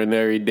showering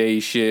every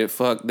day shit.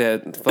 Fuck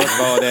that. Fuck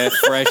all that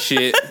fresh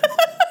shit.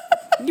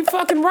 You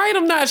fucking right.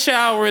 I'm not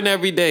showering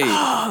every day.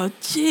 Oh,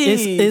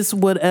 jeez. It's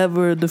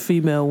whatever the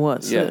female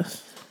wants.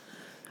 Yes.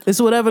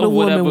 It's whatever the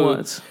woman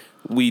wants.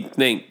 We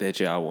think that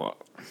y'all want.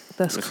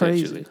 That's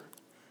crazy.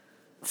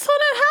 So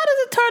then how does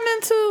it turn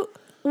into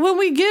when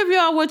we give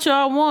y'all what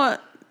y'all want,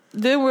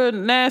 then we're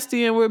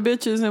nasty and we're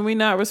bitches and we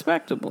not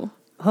respectable?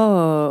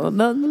 Oh,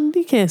 no,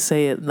 you can't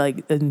say it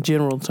like in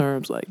general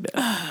terms like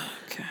that.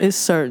 Okay. It's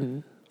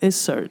certain.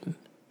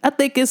 I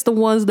think it's the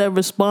ones that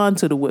respond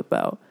to the whip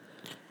out.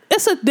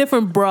 It's a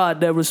different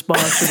broad that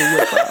responds to the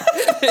whip out.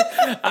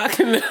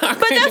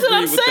 But that's what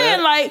I'm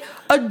saying. Like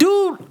a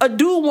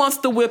dude wants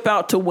the whip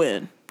out to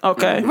win.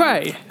 Okay.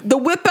 Right. The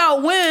whip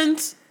out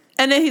wins,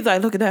 and then he's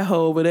like, look at that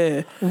hoe over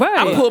there. Right.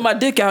 I pulled my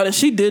dick out and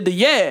she did the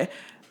yeah.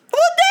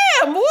 Well,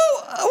 damn. Well,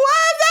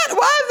 why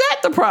is that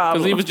the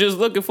problem? Because he was just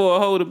looking for a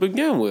hoe to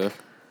begin with.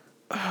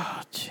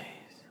 Oh, jeez.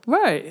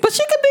 Right. But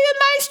she could be a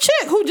nice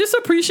chick who just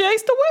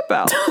appreciates the whip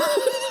out.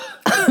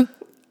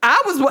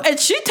 And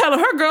she telling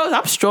her girls,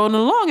 I'm strolling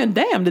along, and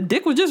damn, the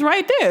dick was just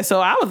right there. So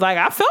I was like,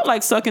 I felt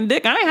like sucking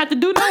dick. I ain't had to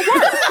do no work.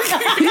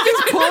 He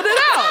just pulled it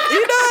out.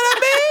 You know what I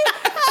mean?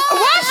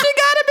 Why she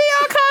gotta be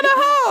all kind of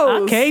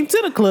hoes? I came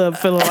to the club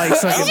feeling like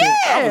sucking dick.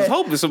 I was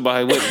hoping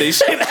somebody whipped they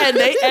shit.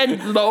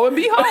 And lo and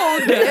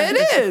behold, there it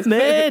is.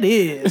 There it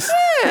is.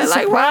 Yeah,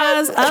 like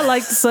Surprise, I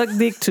like to suck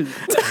dick too.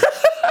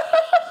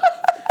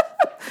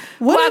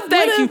 Why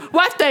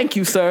thank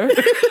you, sir.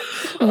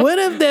 What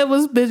if there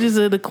was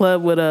bitches in the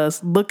club with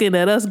us looking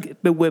at us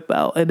get the whip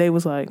out and they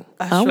was like,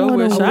 I sure wanna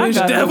wish I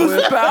got the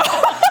whip out.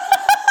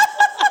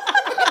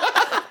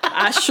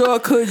 I sure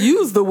could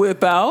use the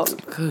whip out.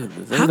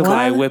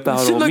 Nobody whip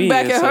out She on looked me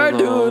back in at so her long.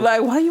 dude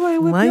like, why you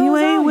ain't whip Why you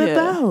yours ain't out whip yet?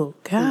 out?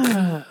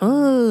 God.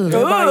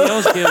 Everybody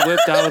else get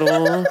whipped out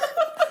on.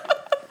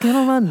 Get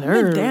on my I've been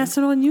nerves.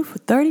 dancing on you for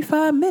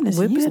 35 minutes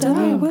Whip and you it still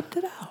ain't out. whipped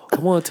it out. I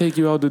want to take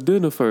you out to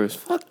dinner first.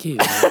 Fuck you.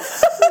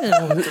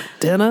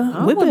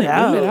 Dinner. Whip it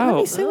out. Let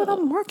me see what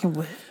I'm working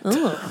with.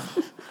 I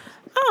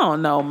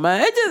don't know,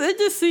 man. It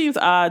just seems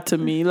odd to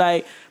me.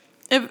 Like,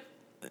 if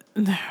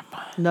never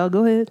mind. No,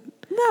 go ahead.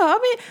 No, I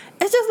mean,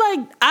 it's just like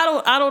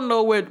I don't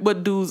know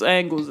what dudes'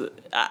 angles.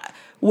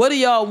 What do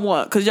y'all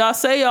want? Because y'all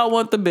say y'all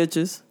want the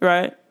bitches,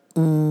 right?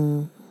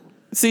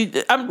 See,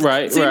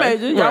 Right,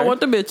 Major, y'all right.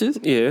 want the bitches.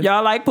 Yeah.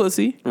 Y'all like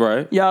pussy.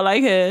 Right. Y'all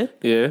like head.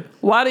 Yeah.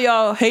 Why do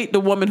y'all hate the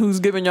woman who's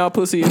giving y'all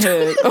pussy and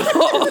head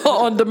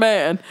on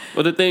demand?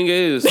 But the thing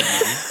is,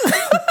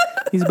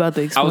 He's about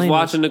to I explain was this.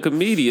 watching the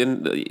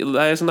comedian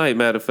last night,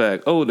 matter of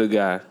fact, older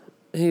guy.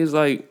 He was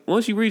like,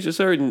 once you reach a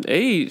certain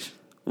age,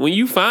 when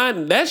you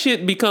find that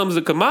shit becomes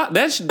a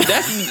commodity,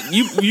 that's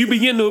you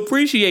begin to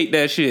appreciate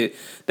that shit.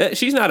 That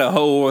she's not a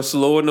hoe or a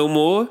slore no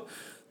more.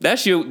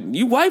 That's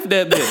you wife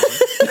that bitch.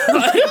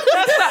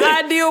 That's the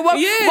ideal one.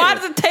 Yeah. Why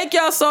does it take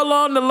y'all so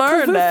long to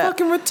learn We're that?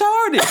 fucking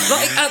retarded.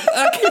 Like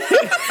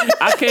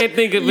I can't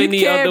think of You any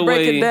can't other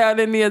break way. it down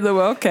any other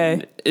way.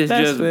 Okay, It's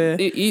that's just fair.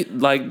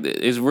 like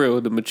it's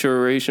real. The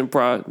maturation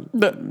process.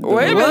 Wait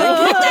a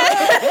minute.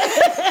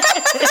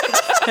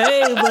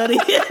 Hey, buddy.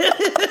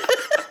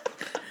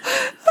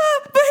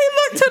 But he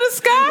looked to the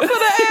sky for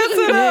the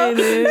answer. Hey,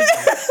 Though. man.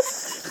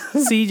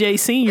 CJ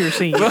Senior.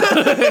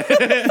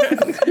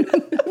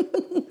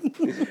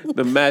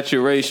 The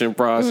maturation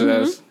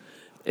process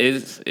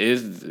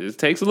it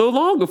takes a little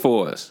longer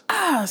for us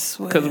I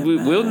swear. because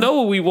we'll know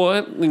what we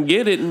want and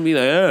get it and be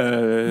like,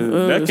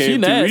 that she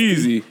came too nasty.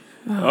 easy.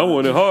 I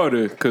want it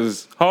harder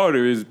because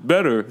harder is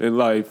better in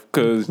life.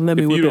 Because Let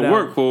me if whip you it don't out.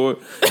 work for it,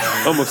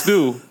 I'm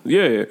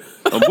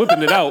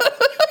whipping it out.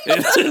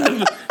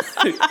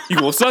 You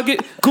gonna suck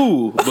it?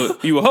 Cool,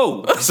 but you a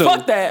hoe. So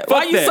Fuck that.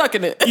 Why you that.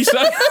 sucking it? You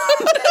suck.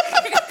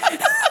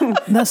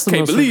 That's the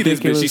Can't most believe this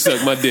bitch. ridiculous. She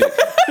sucked my dick.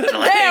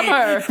 Damn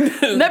her.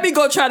 Let me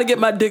go try to get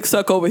my dick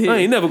sucked over here. I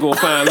ain't never gonna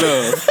find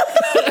love.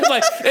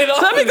 Like,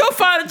 Let me go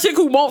find a chick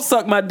who won't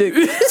suck my dick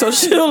so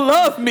she'll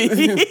love me.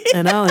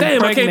 And I'll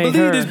damn, I can't impregnate believe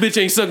her. this bitch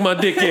ain't sucked my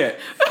dick yet.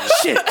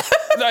 Shit.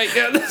 Like,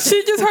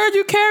 She just heard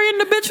you carrying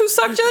the bitch who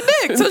sucked your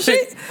dick. So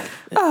she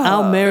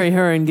I'll marry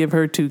her and give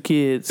her 2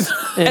 kids,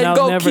 and, And I'll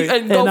go never,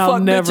 and go I'll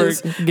fuck never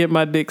bitches. get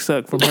my dick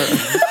sucked from her.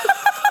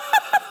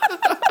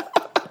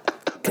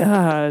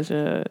 Gosh,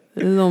 this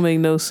don't make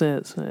no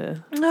sense,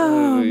 man.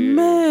 Oh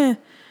man.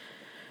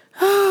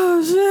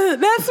 Oh shit.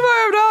 That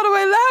swerved all the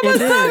way. That was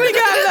It something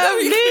got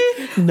left,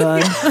 D.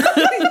 None.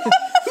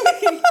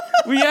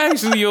 we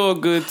actually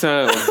on good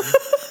time.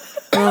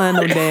 I don't have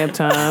no damn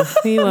time.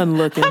 He wasn't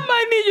looking. I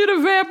might need you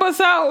to vamp us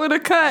out with a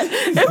cut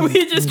and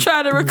we just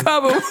try to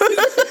recover.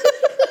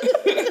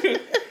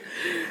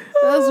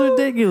 That's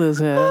ridiculous,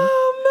 man.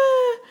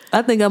 Oh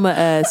I think I'm gonna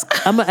ask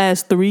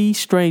 3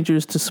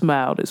 strangers to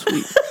smile this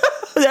week.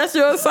 man. That's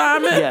your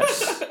assignment?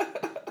 Yes.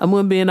 I'm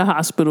gonna be in the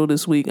hospital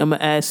this week. I'm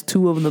gonna ask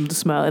 2 of them to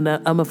smile, and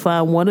I'm gonna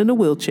find one in a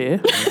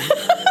wheelchair.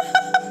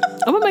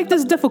 I'm gonna make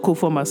this difficult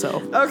for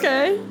myself.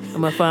 Okay.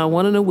 I'm gonna find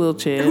one in a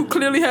wheelchair. Who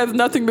clearly has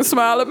nothing to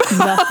smile about.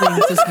 Nothing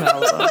to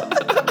smile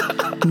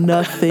about.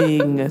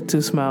 Nothing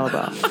to smile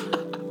about.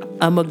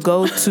 I'm gonna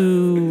go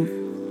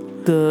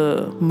to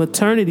the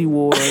maternity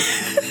ward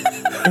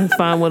and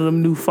find one of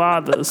them new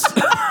fathers,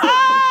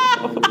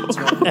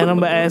 and I'm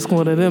gonna ask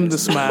one of them to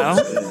smile.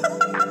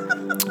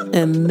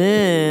 And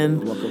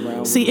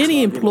then, see,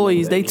 any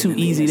employees, they too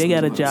easy. They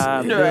got a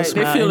job. They'll Right, they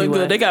smile feeling anyway.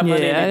 good. They got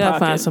money in I their gotta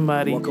pocket. find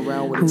somebody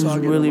who's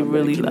really,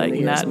 really like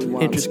not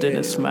interested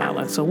in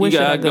smiling. So where You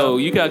should I gotta go?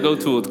 You gotta go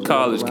to a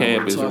college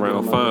campus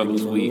around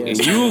finals week, and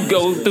you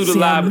go through the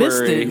See, I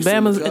library. missed it.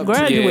 Bama's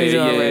graduated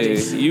already.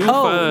 You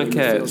find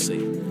cats.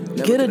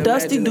 Get a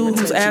dusty dude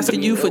who's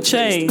asking you for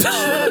change.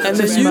 And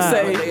then you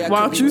say, why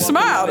don't you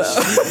smile though?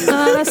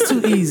 No, that's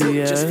too easy,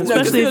 yeah.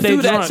 Especially he'll if they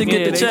do that drunk. to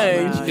get the they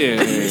change. smile.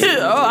 Yeah.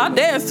 Oh, I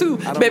dance too.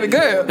 Baby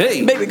girl.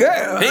 Hey. Baby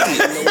girl. You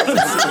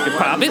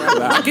pop it,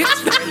 rock it.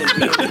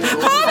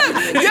 Hold up.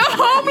 Your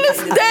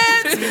homeless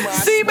dance,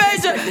 C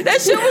Major.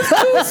 That shit was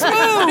too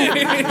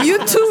smooth. You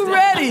too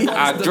ready.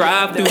 I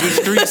drive through the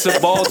streets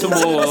of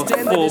Baltimore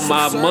for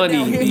my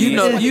money. You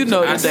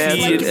know I the see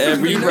dance. it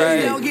every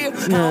day.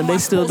 Yeah, they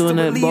still doing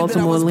that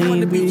Baltimore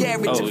lean beat.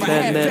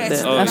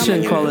 Oh, I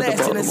shouldn't call it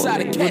the Baltimore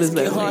lean. What is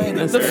that lean?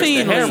 That's The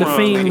fiend the lean.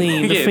 fiend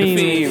lean. The Yeah, fiend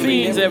the lean. fiend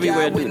Fiends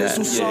everywhere do that.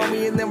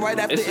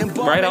 It's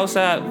right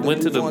outside.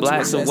 Went to the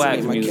Blacks and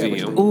Wax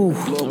Museum. Ooh, Well,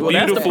 that's the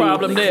Beautiful.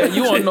 problem there.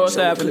 You on North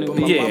Avenue.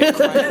 Yeah.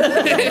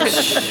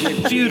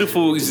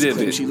 Beautiful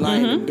exhibit.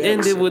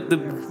 Ended with the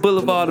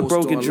Boulevard of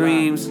Broken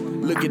Dreams.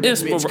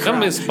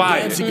 I'm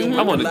inspired.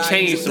 I want to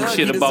change some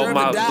shit about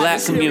my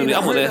black community. I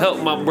want to help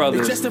my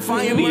brothers leave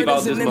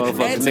out this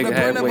motherfucking nigga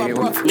halfway.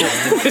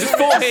 His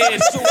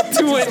forehead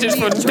 2 inches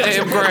from the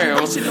damn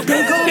ground.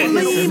 They gon'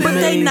 leave, but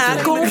they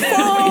not gon'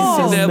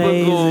 fall. It's Never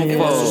amazing. gonna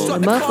fall.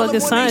 The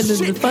motherfucking scientists,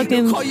 the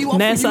fucking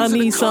NASA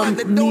needs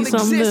something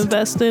to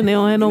invest in. They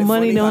don't have no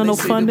money. They don't have no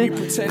funding.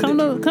 Come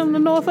to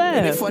North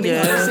Ave.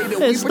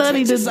 Yeah. And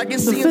study the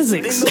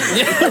physics.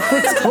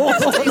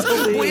 Hold on,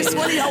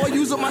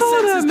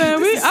 man.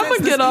 I'm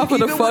gonna get off of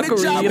the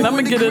fuckery and I'm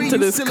gonna get into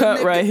this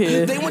cut right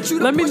here.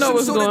 Let me know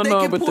what's going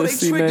on with this,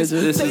 C Major.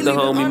 This is the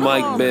homie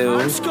Mike Bell.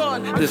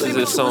 This is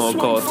his song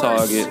called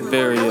Target.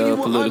 Very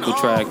political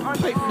track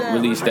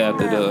released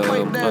after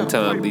the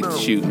untimely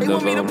shooting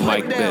of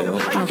Mike Bell.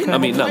 I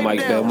mean, not Mike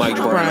Bell, Mike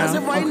Brown.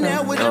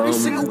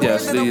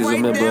 Yes, he is a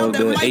member of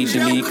the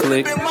H&E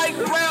clique.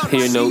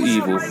 Hear No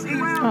Evil.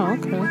 Oh,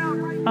 okay.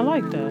 I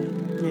like that.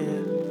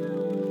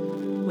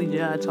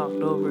 Yeah, I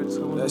talked over it,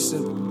 so That's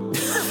simple.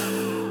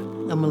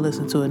 I'm gonna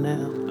listen to it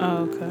now.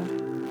 Oh, okay.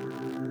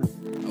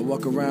 I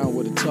walk around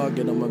with a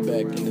target on my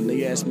back, and then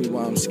they ask me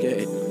why I'm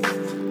scared.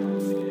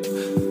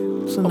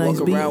 It's a I nice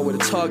walk beat. around with a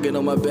target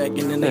on my back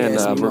and then they And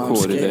ask I me why I'm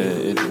recorded scared.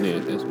 that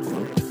engineered this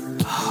one.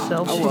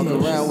 I walk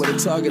around with a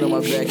target on my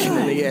back and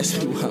then they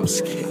ask me why I'm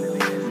scared.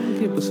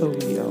 Give us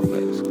over y'all.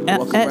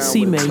 Walk At around C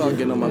with a major.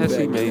 target on my At back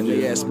C and then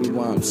major. they ask me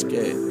why I'm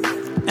scared.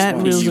 At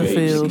Reels and UHC.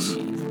 Feels.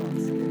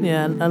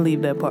 Yeah, I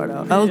leave that part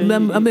out. I've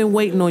been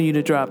waiting on you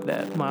to drop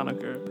that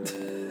moniker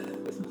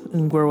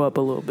and grow up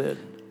a little bit.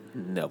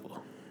 Never.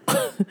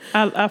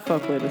 I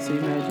fuck with the C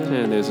major.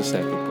 And there's a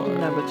second part.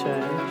 Never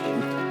change.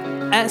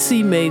 At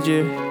C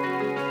major.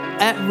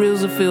 At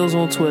Reels and Feels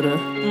on Twitter.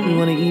 You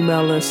want to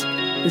email us?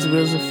 It's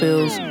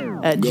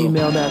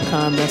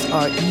reelsandfeels@gmail.com. That's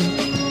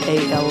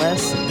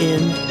REALSNFEELS.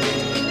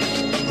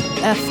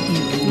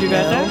 You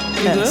got that?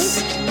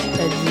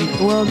 You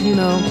good? Well, you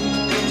know,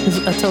 'cause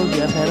I told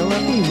you I've had a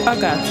rough email. I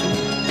got you.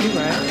 You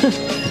right.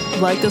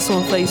 Like us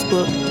on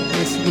Facebook.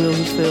 It's Reels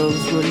and Feels.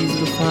 It's real easy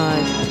to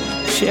find.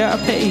 Share our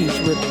page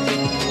with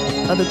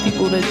other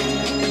people that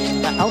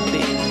are out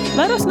there.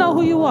 Let us know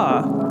who you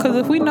are, because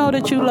if we know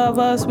that you love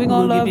us, we gonna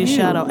We'll love give you a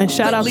shout out. And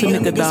shout out to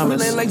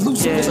Nicodamus. Yeah, I'm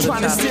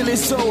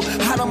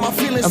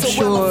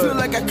sure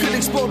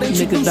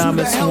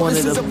Nicodamus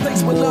wanted a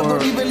more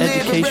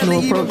educational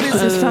approach to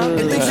this time.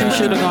 You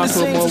should have gone to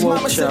a more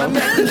woke show.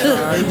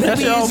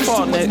 That's your own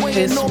fault, Nick.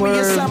 It's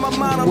swerved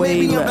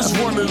way left.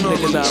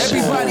 Nicodamus.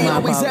 Everybody My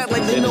always apologies. act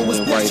like they know what's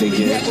Right best. We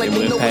again. act like It we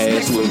went know what's past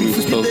next. where we was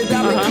supposed to be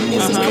at.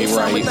 It's way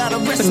right.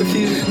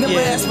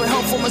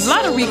 A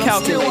lot of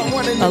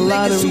recalculating. A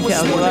lot of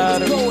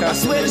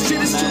recalculating. I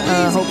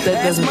hope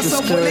that doesn't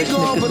discourage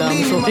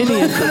Nicodamus or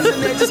any of them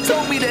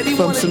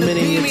from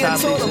submitting your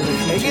topics in the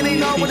future. We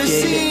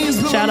appreciate it.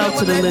 Shout out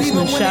to the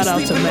listeners. Shout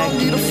out to Mac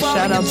Demon.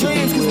 Shout out to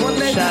B-Will.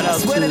 Shout out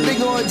to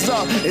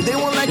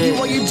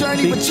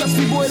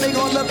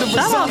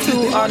Shout out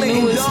to our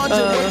newest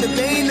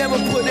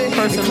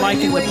person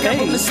liking the page,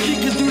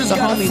 the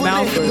homie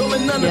Malford.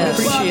 Yes.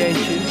 Appreciate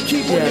you.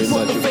 Yes.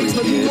 Much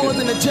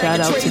appreciated. Shout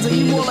out to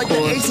Dean, of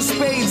course.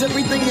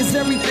 Everything is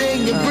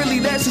everything, and really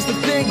that's just the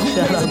thing. Who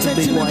Shout pays out to Big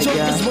attention to White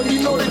jokers Guy. when you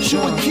know that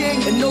you're a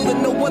king, and know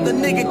that no other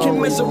nigga can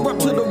measure up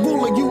to the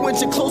ruler. You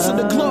inch closer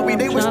to glory.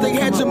 They wish they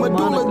had your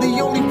medulla.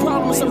 The only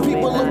problem, some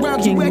people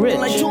around you King acting Rich.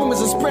 like tumors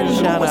and spreading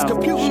Shout rumors, out.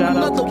 computing Shout out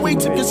another to way King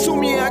to Rich.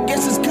 consume. Yeah, I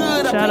guess it's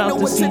good. I Shout pay out no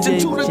to attention CJ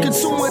to the Jensen.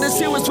 consumer. This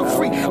here is for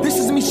free. This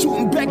is me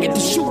shooting back at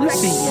the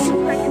shooters.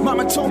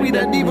 Mama told me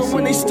that even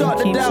when they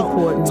started Keep out,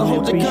 supporting. to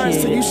hold the guns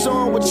Appreciate till you it.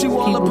 showing what you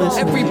all Keep about.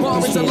 listening. Every bar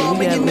is Appreciate it. alarming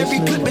We got and every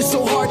listeners clip is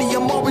so hardy.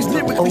 I'm always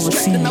lyrically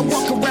strapped and I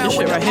walk overseas. around This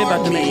shit with right here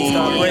about to make me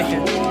start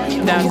breaking.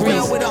 Now,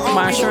 Grease,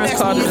 my insurance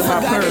card is in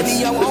my purse.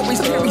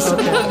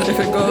 If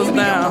it goes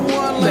down,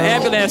 the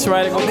ambulance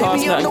ride ain't gonna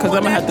cost nothing because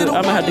I'm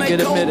gonna have to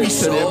get admitted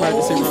to the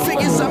emergency room.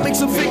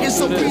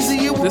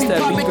 This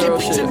that B-girl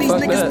shit. Fuck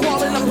that.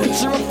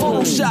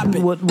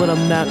 What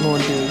I'm not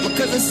going to do.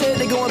 Because they said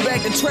they going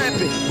back to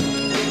trapping.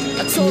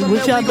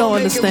 What y'all don't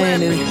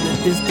understand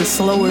is the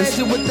slowest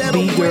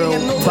B-girl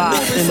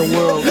bop in the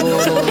world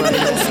going on right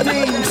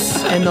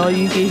now. And all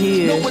you can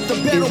hear is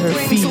her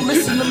feet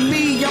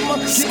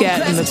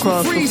scatting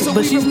across the floor.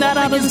 But she's not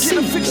out of the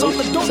seat. So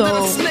the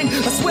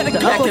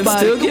upper can body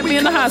still get me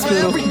in the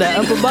hospital. The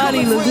upper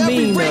body looks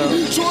mean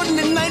though.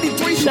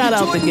 Shout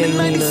out to Gay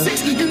Nina.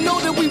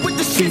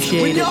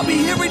 Appreciate it.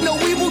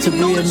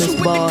 Tabria Miss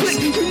Boss.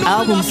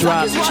 Album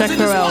drop. Check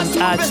her out on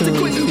iTunes.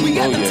 We're going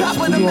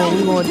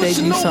to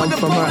debut something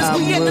from her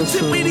album real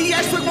soon.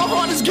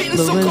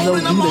 Lorenzo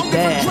Do the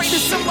Dash.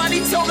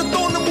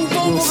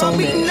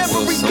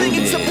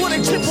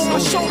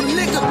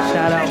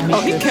 Shout out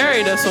Oh, he Mika.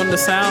 carried us on the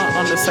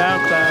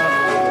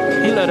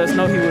SoundCloud. He let us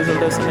know he was a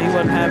listener. He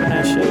wasn't having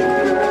that shit.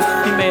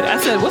 He made. I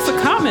said, "What's the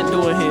comment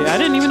doing here?" I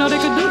didn't even know they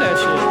could do that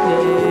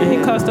shit. And he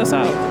cussed us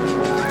out.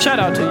 Shout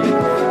out to you.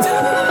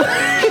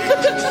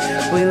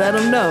 We let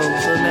him know,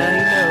 so now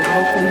he knows.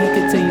 Hopefully he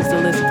continues to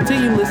listen.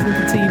 Continue listening,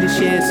 continue to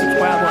share,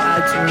 subscribe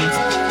on iTunes.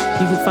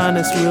 You can find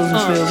us Reels and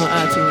Feels on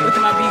iTunes. Look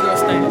at my B-girl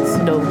stance.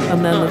 No,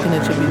 I'm not looking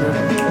at your B-girl.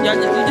 Y'all,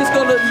 you just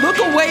gonna look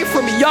away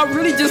from me. Y'all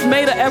really just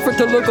made an effort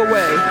to look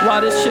away while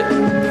this shit.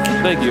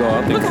 Thank you all.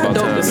 I think Look it's how about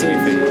dope time this to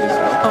is. figure this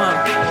out.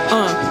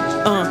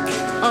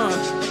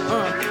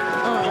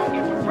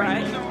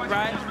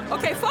 Right.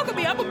 Okay, fuck with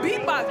me. I'm a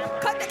beatbox.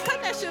 Cut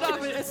that shit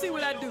off and see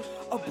what I do.